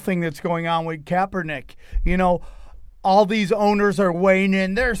NFL thing that's going on with Kaepernick, all these owners are weighing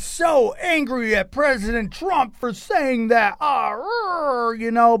in. They're so angry at President Trump for saying that,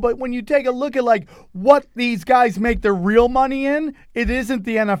 but when you take a look at like what these guys make their real money in, it isn't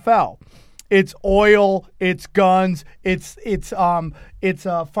the NFL. It's oil, it's guns, it's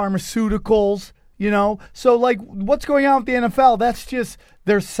pharmaceuticals, So like what's going on with the NFL? That's just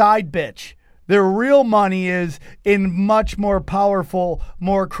their side bitch. Their real money is in much more powerful,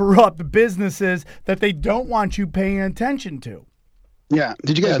 more corrupt businesses that they don't want you paying attention to. Yeah.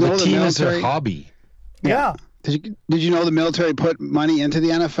 Did you guys know the the team is their military? hobby. Yeah. Did you know the military put money into the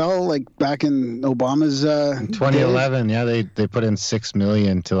NFL like back in Obama's In 2011, yeah, they put in $6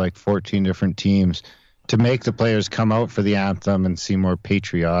 million to like 14 different teams to make the players come out for the anthem and seem more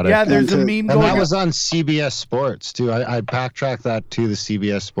patriotic. Yeah, there's a And meme and going that on. was on CBS Sports too. I backtracked that to the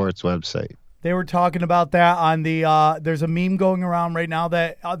CBS Sports website. They were talking about that on the. There's a meme going around right now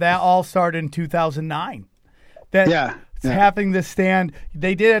that all started in 2009. It's having this stand.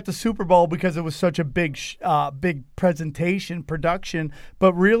 They did it at the Super Bowl because it was such a big presentation production.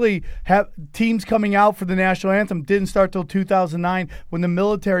 But really, teams coming out for the national anthem didn't start till 2009 when the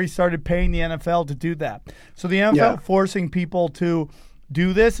military started paying the NFL to do that. So the NFL forcing people to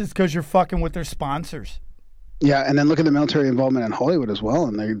do this is because you're fucking with their sponsors. Yeah, and then look at the military involvement in Hollywood as well,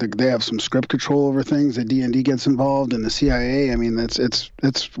 and they have some script control over things. The D&D gets involved, and the CIA. I mean, it's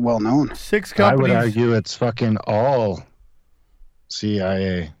well known. 6 I companies. would argue it's fucking all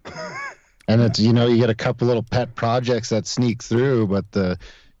CIA. And it's you get a couple little pet projects that sneak through, but the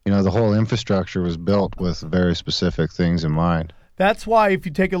whole infrastructure was built with very specific things in mind. That's why if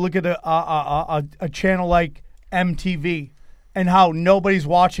you take a look at a channel like MTV and how nobody's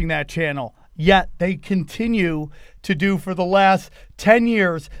watching that channel, yet they continue to do for the last 10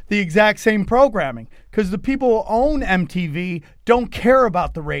 years the exact same programming because the people who own MTV don't care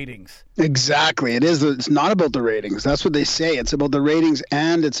about the ratings. Exactly. It's not about the ratings. That's what they say. It's about the ratings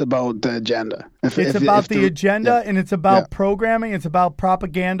and it's about the agenda. It's about the agenda and it's about programming. It's about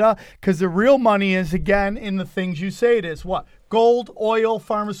propaganda because the real money is, again, in the things you say it is. What? Gold, oil,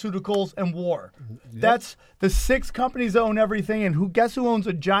 pharmaceuticals, and war. Yep. That's the 6 companies that own everything. And guess who owns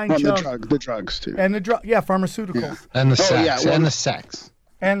a giant chunk? The drugs, too. And pharmaceuticals. Yeah. And the sex. And the sex.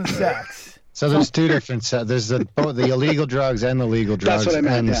 And the sex. So there's 2 different sets. There's the illegal drugs and the legal drugs. That's what I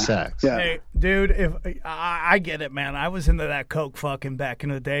meant, and the yeah. sex. Yeah. Hey, dude, if I get it, man. I was into that coke fucking back in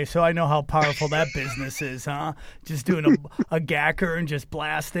the day, so I know how powerful that business is, huh? Just doing a gacker and just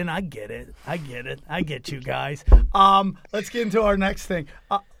blasting. I get it. I get you guys. Let's get into our next thing.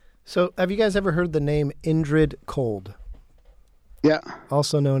 So, have you guys ever heard the name Indrid Cold? Yeah.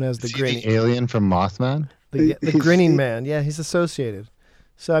 Also known as the The Grinning alien from Mothman? the Grinning Man. Yeah, he's associated.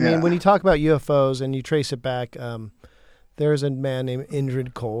 So, I mean, when you talk about UFOs and you trace it back, there's a man named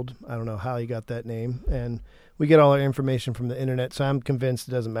Indrid Cold. I don't know how he got that name. And we get all our information from the internet, so I'm convinced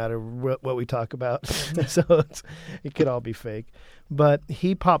it doesn't matter what we talk about. So it could all be fake. But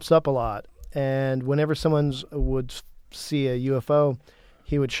he pops up a lot. and whenever someone would see a UFO,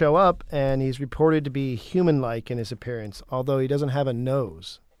 he would show up, and he's reported to be human-like in his appearance, although he doesn't have a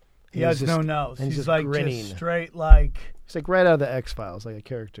nose. He has no nose. And He's just like grinning. just straight like. It's like right out of the X-Files, like a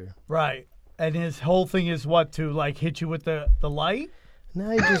character. Right. And his whole thing is what, to like hit you with the light? No,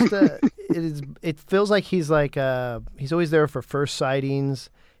 he just it feels like he's always there for first sightings.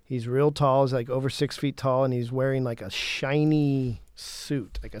 He's real tall. He's like over 6 feet tall, and he's wearing like a shiny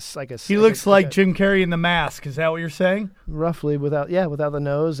suit, He looks like Jim Carrey in The Mask. Is that what you're saying? Roughly, without the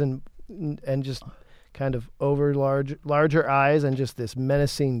nose and just kind of larger eyes and just this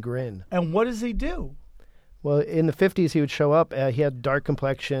menacing grin. And what does he do? Well, in the 50s, he would show up. He had dark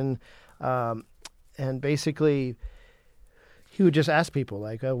complexion, and basically, he would just ask people,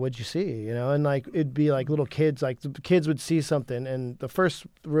 like, oh, what'd you see? You know, and like it'd be like little kids. Like the kids would see something, and the first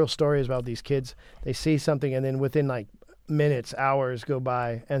real story is about these kids. They see something, and then within like minutes, hours go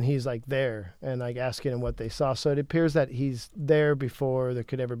by, and he's like there and like asking them what they saw. So it appears that he's there before there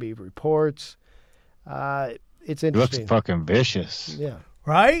could ever be reports. It's interesting. He looks fucking vicious. Yeah.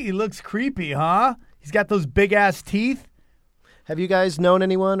 Right? He looks creepy, huh? He's got those big ass teeth. Have you guys known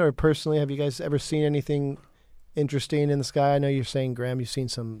anyone, or personally, have you guys ever seen anything interesting in the sky? I know you're saying, Graham, you've seen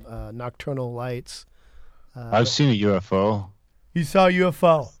some nocturnal lights. I've seen a UFO. You saw a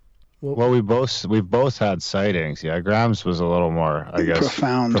UFO. Well, we've both had sightings. Yeah, Graham's was a little more, I guess,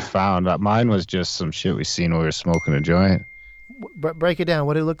 profound. Mine was just some shit we seen when we were smoking a joint. Break it down.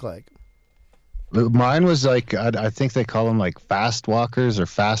 What did it look like? Mine was like, I think they call them like fast walkers or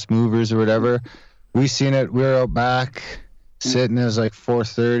fast movers or whatever. We seen it. We were out back sitting. It was like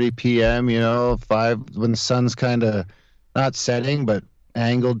 4:30 p.m. 5 when the sun's kind of not setting but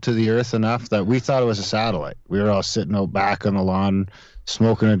angled to the earth enough that we thought it was a satellite. We were all sitting out back on the lawn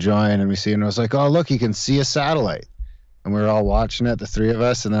smoking a joint, and we seen it. I was like, oh, look, you can see a satellite. And we were all watching it, the three of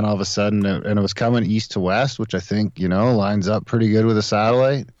us, and then all of a sudden, and it was coming east to west, which I think, lines up pretty good with a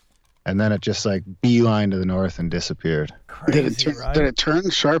satellite. And then it just like beeline to the north and disappeared. Crazy, right? Did it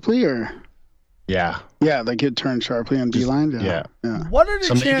turn sharply or? Yeah. Yeah, like it turned sharply and beeline? Yeah. What are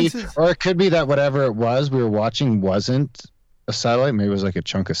the chances? Or it could be that whatever it was we were watching wasn't a satellite. Maybe it was like a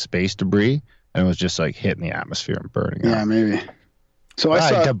chunk of space debris, and it was just like hitting the atmosphere and burning Yeah, up. maybe. So I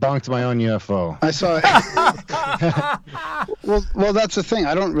debunked my own UFO. I saw it. well, that's the thing.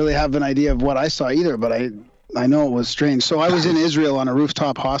 I don't really have an idea of what I saw either, but I know it was strange. So I was in Israel on a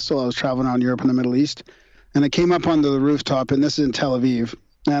rooftop hostel. I was traveling around Europe and the Middle East, and I came up onto the rooftop, and this is in Tel Aviv.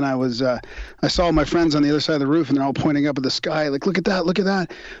 And I saw my friends on the other side of the roof, and they're all pointing up at the sky, like, look at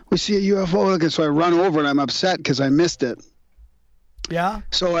that. We see a UFO. Look, so I run over, and I'm upset because I missed it. Yeah.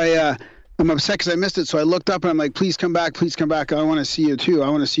 So I'm upset because I missed it. So I looked up, and I'm like, please come back. I want to see you too.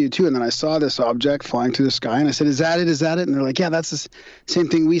 And then I saw this object flying through the sky, and I said, is that it? And they're like, yeah, that's the same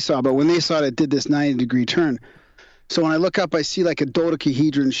thing we saw. But when they saw it, it did this 90-degree turn. So when I look up, I see like a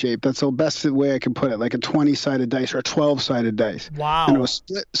dodecahedron shape. That's the best way I can put it, like a 20-sided dice or a 12-sided dice. Wow. And it was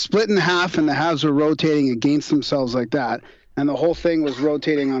split in half, and the halves were rotating against themselves like that. And the whole thing was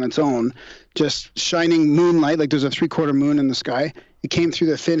rotating on its own, just shining moonlight, like there's a 3/4 moon in the sky. It came through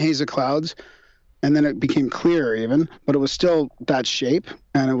the thin haze of clouds, and then it became clearer even, but it was still that shape,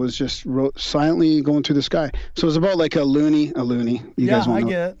 and it was just silently going through the sky. So it was about like a loony. You guys I know?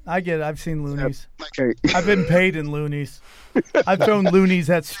 get it. I've seen loonies. Yeah, I've been paid in loonies. I've thrown loonies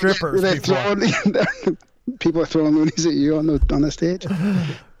at strippers before. People are throwing loonies at you on the stage.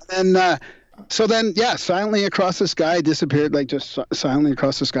 And silently across the sky, disappeared, like just silently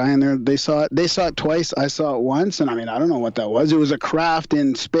across the sky. And they saw it twice. I saw it once, and I mean, I don't know what that was. It was a craft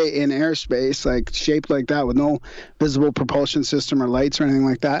in airspace, like shaped like that, with no visible propulsion system or lights or anything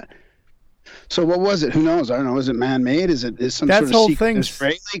like that. So what was it? Who knows? I don't know. Is it man-made? Is some sort of secret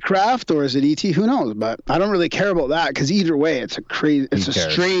Israeli craft, or is it ET? Who knows? But I don't really care about that, because either way, it's a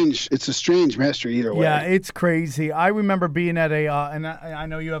strange mystery either way. Yeah, it's crazy. I remember being at and I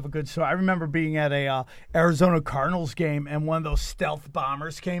know you have a good story. I remember being at a Arizona Cardinals game, and one of those stealth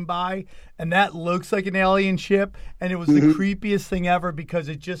bombers came by, and that looks like an alien ship, and it was the creepiest thing ever, because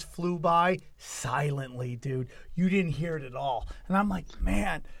it just flew by silently, dude. You didn't hear it at all. And I'm like,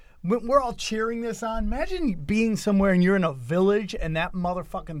 man, we're all cheering this on. Imagine being somewhere and you're in a village and that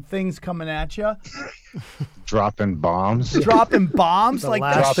motherfucking thing's coming at you. Dropping bombs. The like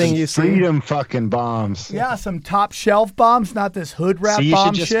last thing you see. Freedom fucking bombs. Yeah, some top shelf bombs, not this hood wrap bomb shit. So you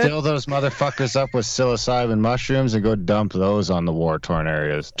bomb should just shit. fill those motherfuckers up with psilocybin mushrooms and go dump those on the war-torn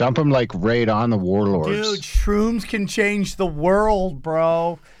areas. Dump them like right on the warlords. Dude, shrooms can change the world,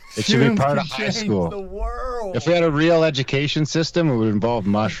 bro. It should be part of high school. The world. If we had a real education system, it would involve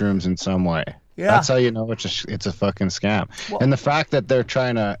mushrooms in some way. Yeah. That's how you know it's a fucking scam. Well, and the fact that they're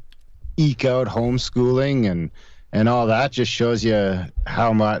trying to eke out homeschooling and all that just shows you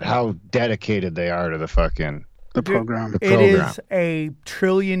how dedicated they are to the fucking program. It is a $1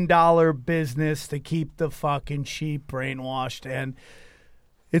 trillion business to keep the fucking sheep brainwashed, and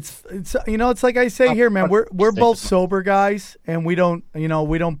it's it's like I say here, man. We're both sober guys, and we don't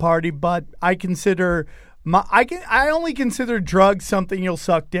party, but I consider. I only consider drugs something you'll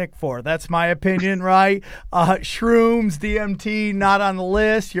suck dick for. That's my opinion, right? Shrooms, DMT, not on the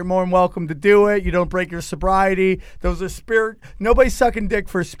list. You're more than welcome to do it. You don't break your sobriety. Those are nobody's sucking dick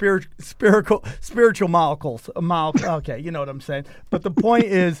for spiritual molecules. Okay, you know what I'm saying. But the point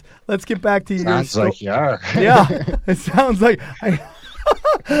is, let's get back to your sounds like you are. Yeah, it sounds like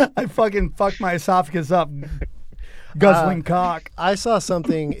I fucking fucked my esophagus up. Guzzling cock. I saw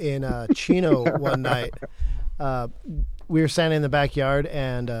something in Chino one night. We were standing in the backyard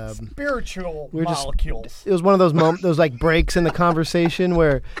and spiritual molecules. It was one of those those like breaks in the conversation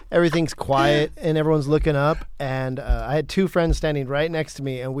where everything's quiet and everyone's looking up. And I had two friends standing right next to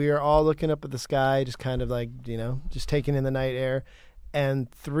me, and we were all looking up at the sky, just kind of like just taking in the night air. And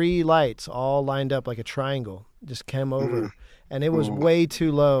 3 lights all lined up like a triangle just came over. And it was way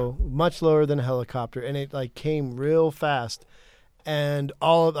too low, much lower than a helicopter, and it like came real fast, and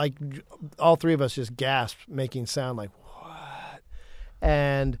all 3 of us just gasped, making sound like what?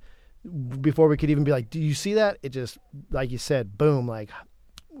 And before we could even be like, "Do you see that?" It just, like you said, boom! Like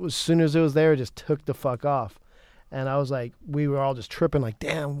as soon as it was there, it just took the fuck off, and I was like, we were all just tripping, like,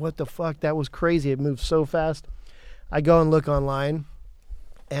 "Damn, what the fuck? That was crazy! It moved so fast." I go and look online.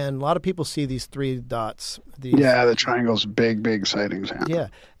 And a lot of people see these 3 dots. The triangle's big sightings. Yeah.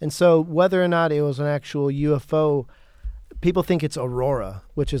 And so whether or not it was an actual UFO, people think it's Aurora,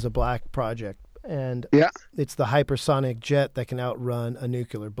 which is a black project. And it's the hypersonic jet that can outrun a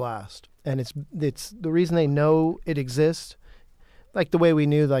nuclear blast. And it's the reason they know it exists, like the way we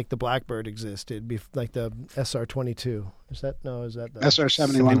knew like the Blackbird existed, like the SR-22. Is that the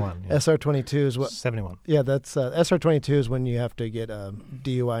SR-71? Yeah. SR-22 is what? 71. Yeah, that's SR-22 is when you have to get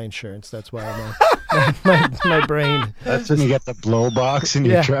DUI insurance. That's why my brain. That's when you get the blow box in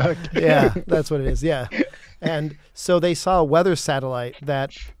your truck. Yeah, that's what it is. Yeah, and so they saw a weather satellite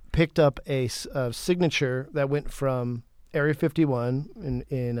that picked up a signature that went from Area 51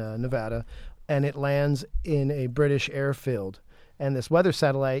 in Nevada, and it lands in a British airfield. And this weather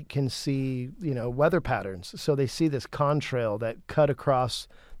satellite can see, weather patterns. So they see this contrail that cut across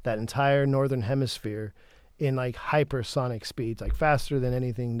that entire northern hemisphere in like hypersonic speeds, like faster than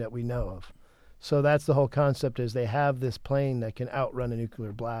anything that we know of. So that's the whole concept, is they have this plane that can outrun a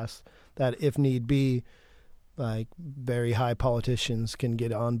nuclear blast that, if need be, like very high politicians can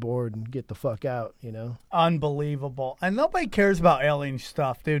get on board and get the fuck out, Unbelievable. And nobody cares about alien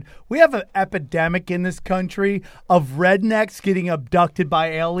stuff, dude. We have an epidemic in this country of rednecks getting abducted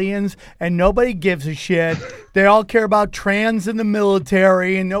by aliens, and nobody gives a shit. They all care about trans in the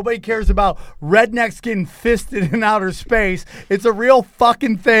military, and nobody cares about rednecks getting fisted in outer space. It's a real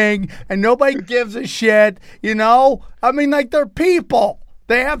fucking thing, and nobody gives a shit, I mean, like, they're people.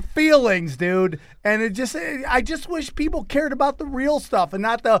 They have feelings, dude, and I just wish people cared about the real stuff and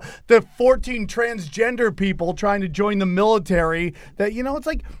not the 14 transgender people trying to join the military. That it's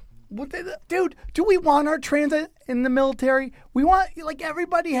like, dude, do we want our trans in the military? We want, like,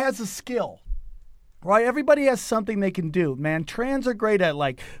 everybody has a skill. Right? Everybody has something they can do, man. Trans are great at,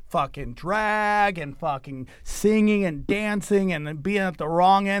 like, fucking drag and fucking singing and dancing and being at the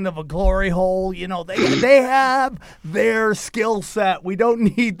wrong end of a glory hole. They have their skill set. We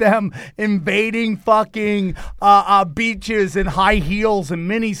don't need them invading fucking beaches in high heels and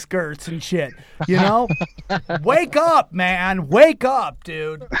mini skirts and shit. Wake up, man. Wake up,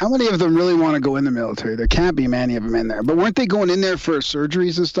 dude. How many of them really want to go in the military? There can't be many of them in there. But weren't they going in there for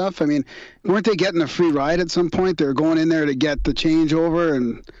surgeries and stuff? I mean, weren't they getting a free ride at some point? They were going in there to get the changeover,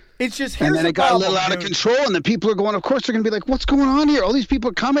 and it's just, and then it got a little out of control, and the people are going, of course they're going to be like, what's going on here? All these people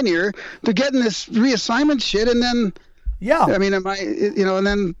are coming here, they're getting this reassignment shit, and then I mean, and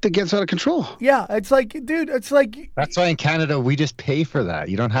then it gets out of control. Yeah, it's like, dude, that's why in Canada we just pay for that.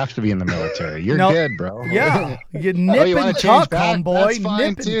 You don't have to be in the military. You're good, bro. Yeah, you nip and tuck, homeboy.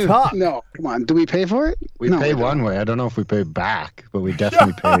 Nip and tuck. No, come on. Do we pay for it? We pay one way. I don't know if we pay back, but we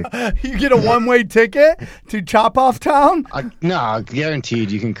definitely pay. You get a one-way ticket to Chop Off Town? No,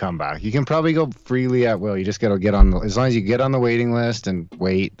 guaranteed you can come back. You can probably go freely at will. You just got to get on as long as you get on the waiting list and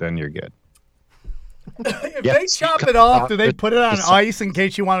wait, then you're good. If they chop it off, do they put it on ice in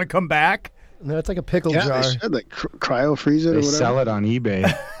case you want to come back? No, it's like a pickle jar. They should, like, cryo freeze it or whatever. They sell it on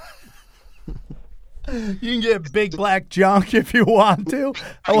eBay. You can get big black junk if you want to.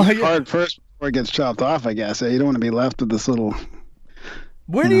 Hard first before it gets chopped off, I guess. You don't want to be left with this little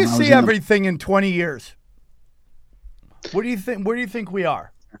Where do you see everything in 20 years? What do you think? Where do you think we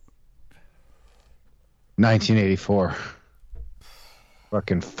are? 1984.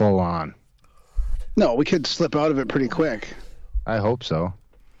 Fucking full on. No, we could slip out of it pretty quick. I hope so.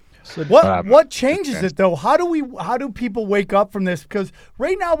 What changes it though? How do people wake up from this? Because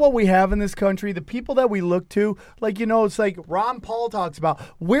right now what we have in this country, the people that we look to, like, you know, it's like Ron Paul talks about,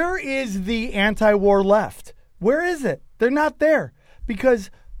 where is the anti-war left? Where is it? They're not there because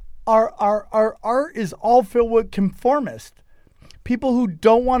our art is all filled with conformists. People who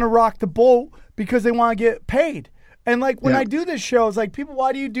don't want to rock the boat because they want to get paid. And like when I do this show, it's like, people,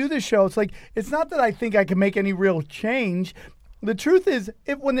 why do you do this show? It's like, it's not that I think I can make any real change. The truth is,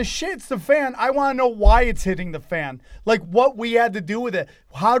 when the shit's the fan, I want to know why it's hitting the fan. Like what we had to do with it.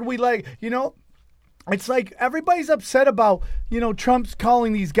 How do we it's like everybody's upset about, Trump's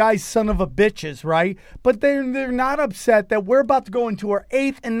calling these guys son of a bitches, right? But they're not upset that we're about to go into our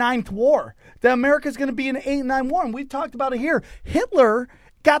 8th and 9th war. That America's going to be in an 8 and 9 war. And we've talked about it here. Hitler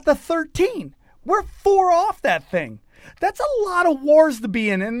got the 13. We're 4 off that thing. That's a lot of wars to be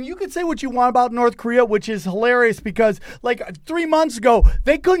in. And you can say what you want about North Korea, which is hilarious because like 3 months ago,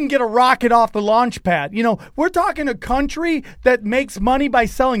 they couldn't get a rocket off the launch pad. We're talking a country that makes money by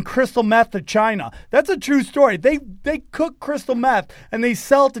selling crystal meth to China. That's a true story. They cook crystal meth and they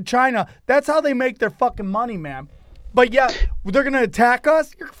sell it to China. That's how they make their fucking money, man. But yeah, they're going to attack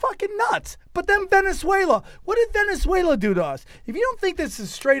us? You're fucking nuts. But then Venezuela. What did Venezuela do to us? If you don't think this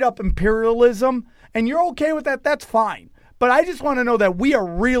is straight up imperialism and you're okay with that, that's fine. But I just want to know that we are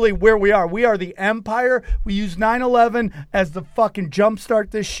really where we are. We are the empire. We use 9/11 as the fucking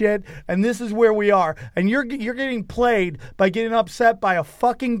jumpstart this shit. And this is where we are. And you're getting played by getting upset by a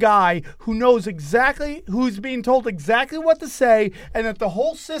fucking guy who knows exactly, who's being told exactly what to say, and that the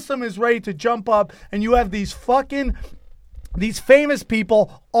whole system is ready to jump up. And you have these famous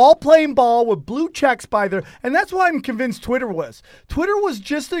people all playing ball with blue checks by their... And that's why I'm convinced Twitter was. Twitter was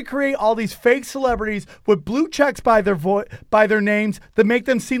just to create all these fake celebrities with blue checks by their names that make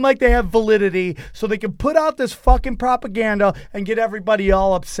them seem like they have validity so they can put out this fucking propaganda and get everybody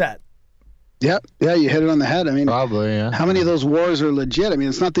all upset. Yep. Yeah, you hit it on the head. I mean, probably, yeah. How many of those wars are legit? I mean,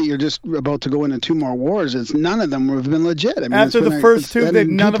 it's not that you're just about to go into 2 more wars. It's none of them have been legit. I mean, after the first 2,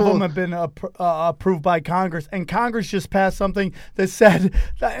 none of them have been approved by Congress. And Congress just passed something that said,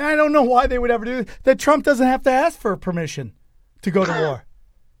 and I don't know why they would ever do it, that Trump doesn't have to ask for permission to go to war.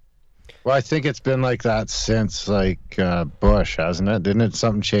 Well, I think it's been like that since Bush, hasn't it? Didn't it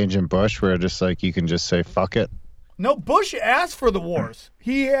something change in Bush where just like you can just say fuck it? No, Bush asked for the wars.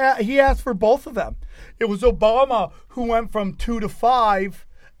 He asked for both of them. It was Obama who went from 2 to 5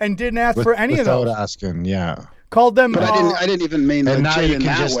 and didn't ask for any of those. Without asking, yeah. Called them. But I didn't even mean and legit now you in can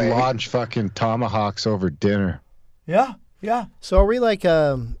that just way. launch fucking tomahawks over dinner. Yeah, yeah. So are we like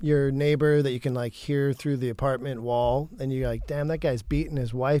your neighbor that you can like hear through the apartment wall, and you're like, damn, that guy's beating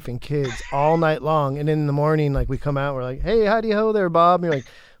his wife and kids all night long, and in the morning, like we come out, we're like, hey, howdy ho there, Bob. And you're like,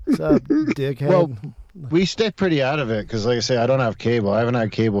 what's up, dickhead? Well, we stay pretty out of it because, like I say, I don't have cable. I haven't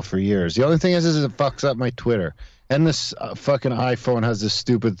had cable for years. The only thing is it fucks up my Twitter. And this fucking iPhone has this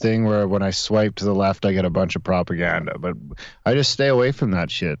stupid thing where when I swipe to the left, I get a bunch of propaganda. But I just stay away from that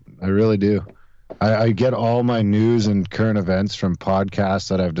shit. I really do. I get all my news and current events from podcasts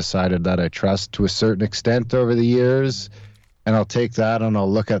that I've decided that I trust to a certain extent over the years. And I'll take that and I'll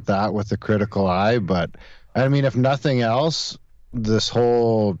look at that with a critical eye. But, I mean, if nothing else, this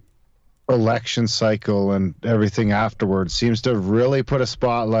whole election cycle and everything afterwards seems to really put a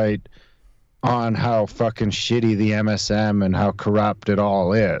spotlight on how fucking shitty the MSM and how corrupt it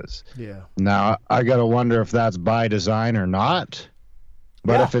all is. Yeah. Now, I got to wonder if that's by design or not.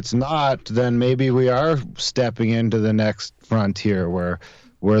 But if it's not, then maybe we are stepping into the next frontier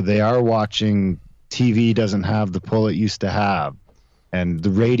where they are watching TV doesn't have the pull it used to have. And the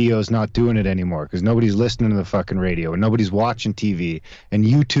radio is not doing it anymore because nobody's listening to the fucking radio and nobody's watching TV. And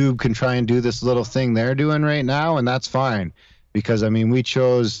YouTube can try and do this little thing they're doing right now, and that's fine. Because, I mean, we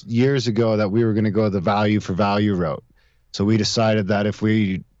chose years ago that we were going to go the value for value route. So we decided that if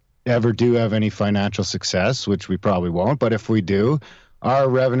we ever do have any financial success, which we probably won't, but if we do, our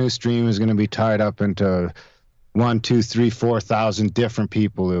revenue stream is going to be tied up into 1, 2, 3, 4,000 different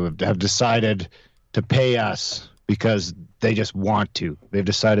people who have decided to pay us because they just want to. They've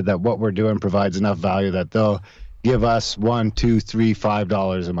decided that what we're doing provides enough value that they'll give us $1, $2, $3,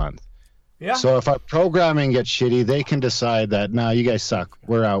 $5 a month. Yeah. So if our programming gets shitty, they can decide that, no, you guys suck.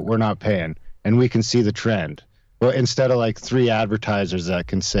 We're out. We're not paying. And we can see the trend. Well, instead of like 3 advertisers that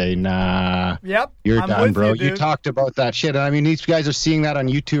can say, nah, Yep, you're I'm done, with bro. you, dude. You talked about that shit. And I mean, these guys are seeing that on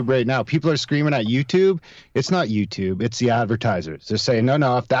YouTube right now. People are screaming at YouTube. It's not YouTube. It's the advertisers. They're saying,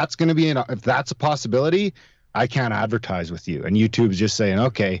 no, if that's going to be, if that's a possibility, I can't advertise with you. And YouTube's just saying,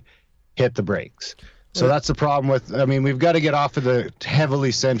 okay, hit the brakes. So that's the problem with, I mean, we've got to get off of the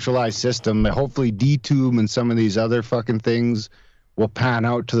heavily centralized system. Hopefully DTube and some of these other fucking things will pan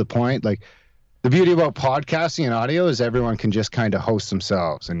out to the point. Like, the beauty about podcasting and audio is everyone can just kind of host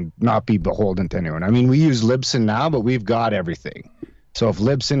themselves and not be beholden to anyone. I mean, we use Libsyn now, but we've got everything. So if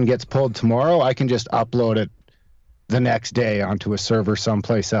Libsyn gets pulled tomorrow, I can just upload it the next day onto a server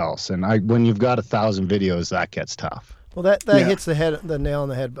someplace else. And when you've got 1,000 videos, that gets tough. Well, that hits the nail on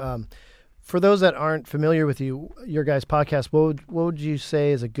the head. For those that aren't familiar with your guys' podcast, what would you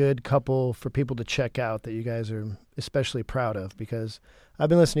say is a good couple for people to check out that you guys are especially proud of? Because I've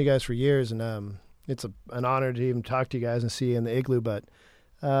been listening to you guys for years, and it's an honor to even talk to you guys and see you in the igloo. But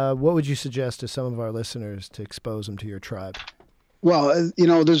what would you suggest to some of our listeners to expose them to your tribe? Well,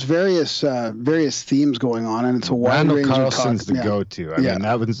 there's various themes going on, and it's a wide Randall range Carlson's of the go-to. I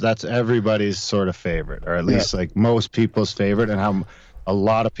mean, that's everybody's sort of favorite, or at least like most people's favorite, and how a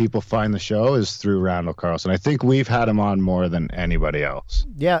lot of people find the show is through Randall Carlson. I think we've had him on more than anybody else.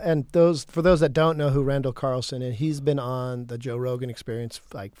 Yeah, and for those that don't know who Randall Carlson is, he's been on the Joe Rogan Experience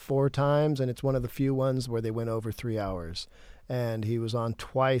like 4 times, and it's one of the few ones where they went over 3 hours. And he was on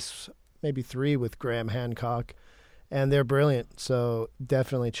twice, maybe 3 with Graham Hancock, and they're brilliant. So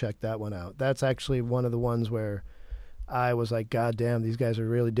definitely check that one out. That's actually one of the ones where I was like, God damn, these guys are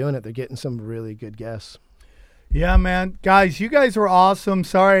really doing it. They're getting some really good guests. Yeah, man. Guys, you guys were awesome.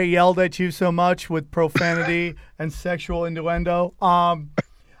 Sorry I yelled at you so much with profanity and sexual innuendo. I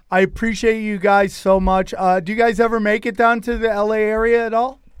appreciate you guys so much. Do you guys ever make it down to the LA area at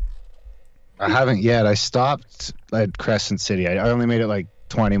all? I haven't yet. I stopped at Crescent City. I only made it like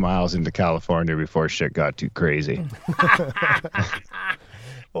 20 miles into California before shit got too crazy.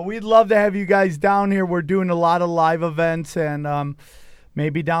 Well, we'd love to have you guys down here. We're doing a lot of live events, and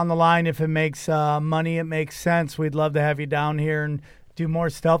maybe down the line, if it makes money, it makes sense. We'd love to have you down here and do more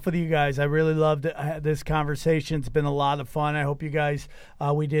stuff with you guys. I really loved this conversation. It's been a lot of fun. I hope you guys,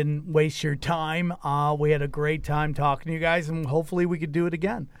 we didn't waste your time. We had a great time talking to you guys, and hopefully we could do it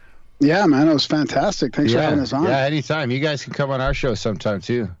again. Yeah, man, it was fantastic. Thanks for having us on. Yeah, anytime. You guys can come on our show sometime,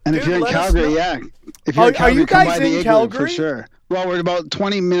 too. And if you're in Calgary, if you're in Calgary, are you come guys by the in igloo Calgary? for sure. Well, we're about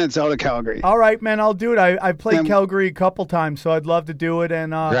 20 minutes out of Calgary. All right, man, I'll do it. I played Calgary a couple times, so I'd love to do it.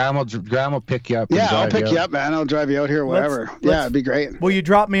 And Graham will pick you up. Yeah, I'll pick you up, man. I'll drive you out here, whatever. Yeah, it'd be great. Will you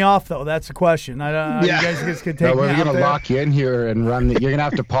drop me off, though? That's the question. You guys just could take me we're out gonna there. lock you in here and run. You're gonna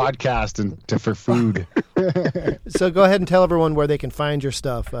have to podcast for food. So go ahead and tell everyone where they can find your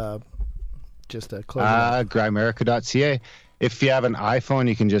stuff. Just to close. Grimerica.ca. If you have an iPhone,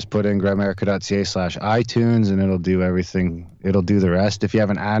 you can just put in grimerica.ca/iTunes, and it'll do everything. It'll do the rest. If you have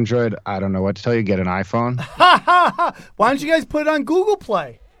an Android, I don't know what to tell you. Get an iPhone. Why don't you guys put it on Google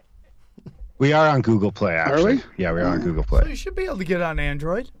Play? We are on Google Play, actually. Are we? Yeah, we are on Google Play. So you should be able to get it on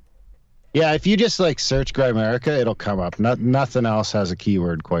Android. Yeah, if you just like search Grimerica, it'll come up. Nothing else has a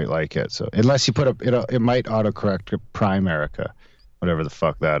keyword quite like it. So unless you put it might autocorrect to Primerica. Whatever the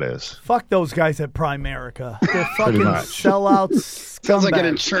fuck that is. Fuck those guys at Primerica. They're fucking sellouts. Sounds like an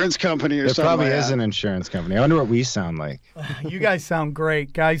insurance company or something. It probably like is that. an insurance company. I wonder what we sound like. You guys sound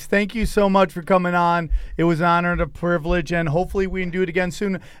great. Guys, thank you so much for coming on. It was an honor and a privilege, and hopefully we can do it again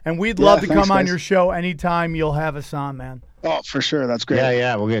soon. And we'd love to come on your show anytime you'll have us on, man. Oh, for sure. That's great.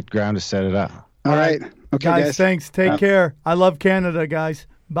 Yeah. We'll get Graham to set it up. All right. Okay, guys. Thanks. Take care. I love Canada, guys.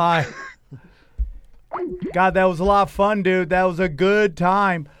 Bye. God, that was a lot of fun, dude. That was a good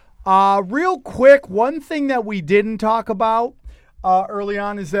time. Real quick, one thing that we didn't talk about early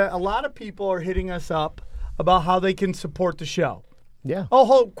on is that a lot of people are hitting us up about how they can support the show. Yeah. Oh,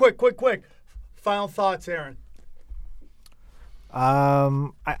 hold quick. Final thoughts, Aaron.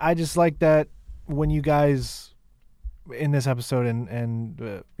 I just like that when you guys in this episode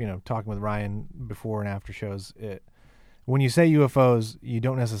and talking with Ryan before and after shows, when you say UFOs, you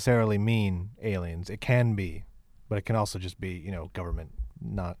don't necessarily mean aliens. It can be, but it can also just be, government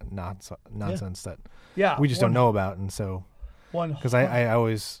nonsense that we just don't know about. And so, because I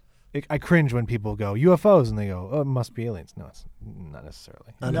always cringe when people go UFOs and they go, oh, it must be aliens. No, it's not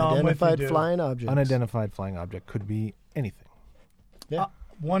necessarily. Unidentified flying objects. Unidentified flying object could be anything. Yeah.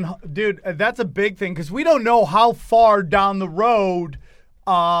 Dude, that's a big thing because we don't know how far down the road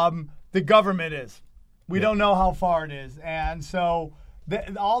the government is. We don't know how far it is, and so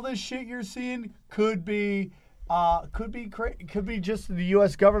all this shit you're seeing could be just the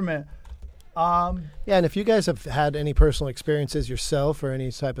U.S. government Yeah, and if you guys have had any personal experiences yourself or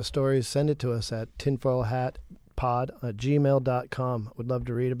any type of stories, send it to us at tinfoilhatpod@gmail.com. Would love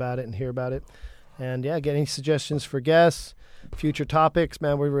to read about it and hear about it. And yeah, get any suggestions for guests, future topics.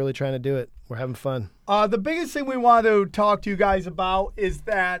 Man, we're really trying to do it. We're having fun. The biggest thing we want to talk to you guys about is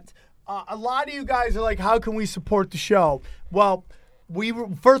that a lot of you guys are like, how can we support the show? Well,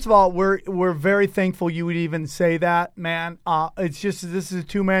 first of all, we're very thankful you would even say that, man. It's just this is a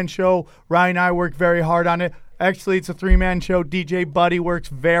 2-man show. Ryan and I work very hard on it. Actually, it's a 3-man show. DJ Buddy works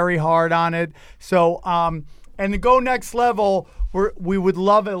very hard on it. So, and to go next level, we would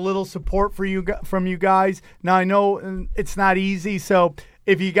love a little support from you guys. Now, I know it's not easy, so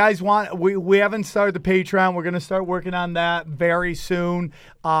if you guys want, we haven't started the Patreon. We're going to start working on that very soon.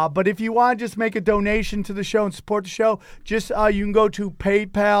 But if you want to just make a donation to the show and support the show, just you can go to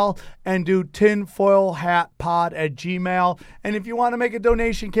PayPal and do tinfoilhatpod@gmail. And if you want to make a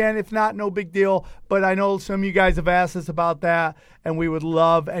donation, can. If not, no big deal. But I know some of you guys have asked us about that, and we would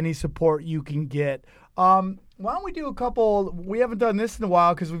love any support you can get. Why don't we do a couple? We haven't done this in a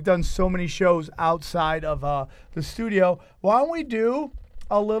while because we've done so many shows outside of the studio. Why don't we do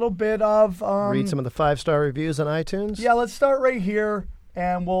a little bit of read some of the 5-star reviews on iTunes? Yeah, let's start right here,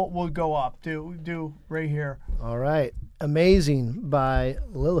 and we'll go up. Do right here. All right. Amazing by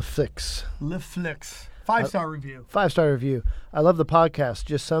Liliflix. 5-star review. 5-star review. I love the podcast.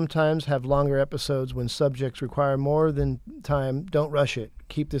 Just sometimes have longer episodes when subjects require more than time. Don't rush it.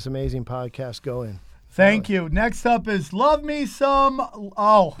 Keep this amazing podcast going. Thank you. Next up is Love Me Some.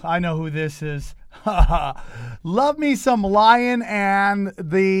 Oh, I know who this is. Love Me Some Lion and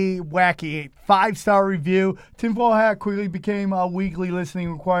the Wacky 8. 5-star review. Tinfoil Hat quickly became a weekly listening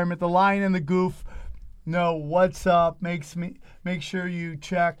requirement. The Lion and the Goof know what's up. Make sure you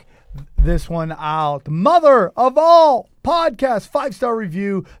check this one out. Mother of all podcasts. 5-star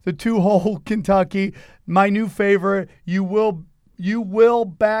review. The 2-Hole Kentucky. My new favorite. You will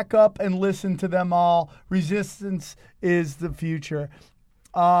back up and listen to them all. Resistance is the future.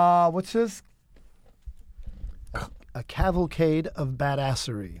 What's this? A Cavalcade of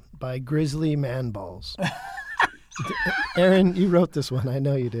Badassery by Grizzly Manballs. Aaron, you wrote this one. I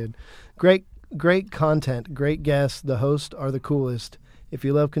know you did. Great content. Great guests. The hosts are the coolest. If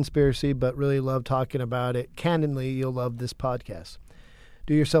you love conspiracy but really love talking about it candidly, you'll love this podcast.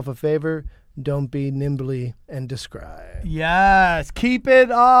 Do yourself a favor. Don't be nimbly and describe. Yes. Keep it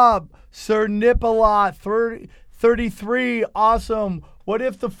up. Sir Nipalot, 33. Awesome. What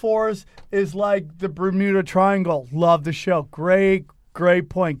if the force is like the Bermuda Triangle? Love the show. Great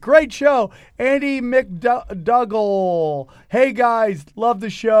point. Great show. Andy McDougall. Hey, guys. Love the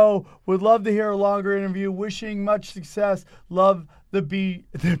show. Would love to hear a longer interview. Wishing much success. Love the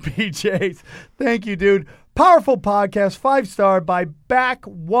BJs. Thank you, dude. Powerful podcast. 5-star by Back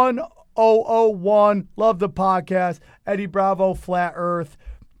 1001. Love the podcast. Eddie Bravo, Flat Earth.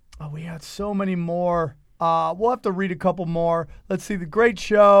 Oh, we had so many more. We'll have to read a couple more. Let's see. The Great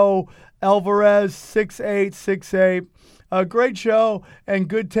Show. Alvarez, 6868. Great show and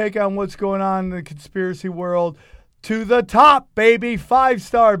good take on what's going on in the conspiracy world. To the top, baby.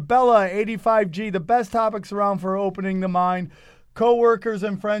 5-star. Bella, 85G. The best topics around for opening the mind. Co-workers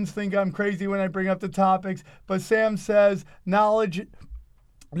and friends think I'm crazy when I bring up the topics, but Sam says knowledge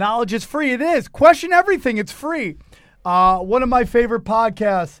is free. It is. Question everything. It's free. One of my favorite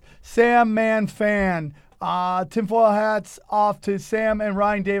podcasts, Sam Man Fan. Tinfoil hats off to Sam and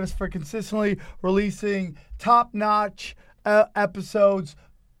Ryan Davis for consistently releasing top-notch episodes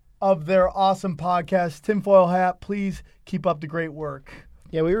of their awesome podcast. Tinfoil Hat, please keep up the great work.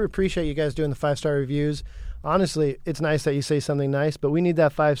 Yeah, we appreciate you guys doing the 5-star reviews. Honestly, it's nice that you say something nice, but we need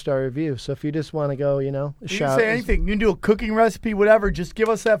that 5-star review. So if you just want to go, you shout. can say anything. You can do a cooking recipe, whatever. Just give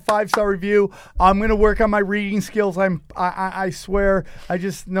us that 5-star review. I'm going to work on my reading skills. I swear. I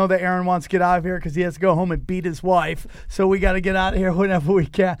just know that Aaron wants to get out of here because he has to go home and beat his wife. So we got to get out of here whenever we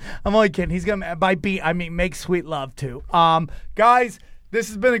can. I'm only kidding. He's going to, by beat, I mean make sweet love too. Guys, this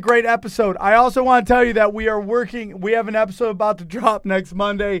has been a great episode. I also want to tell you that we have an episode about to drop next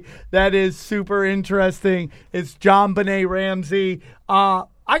Monday that is super interesting. It's John Benet Ramsey.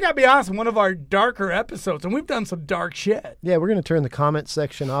 I got to be honest, one of our darker episodes, and we've done some dark shit. Yeah, we're going to turn the comment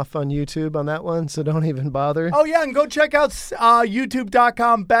section off on YouTube on that one, so don't even bother. Oh, yeah, and go check out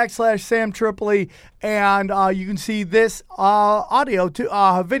youtube.com/Sam Tripoli, and you can see this audio,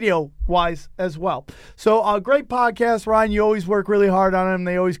 video-wise as well. So, great podcast, Ryan. You always work really hard on them.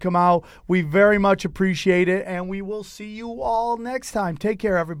 They always come out. We very much appreciate it, and we will see you all next time. Take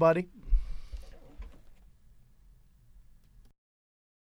care, everybody.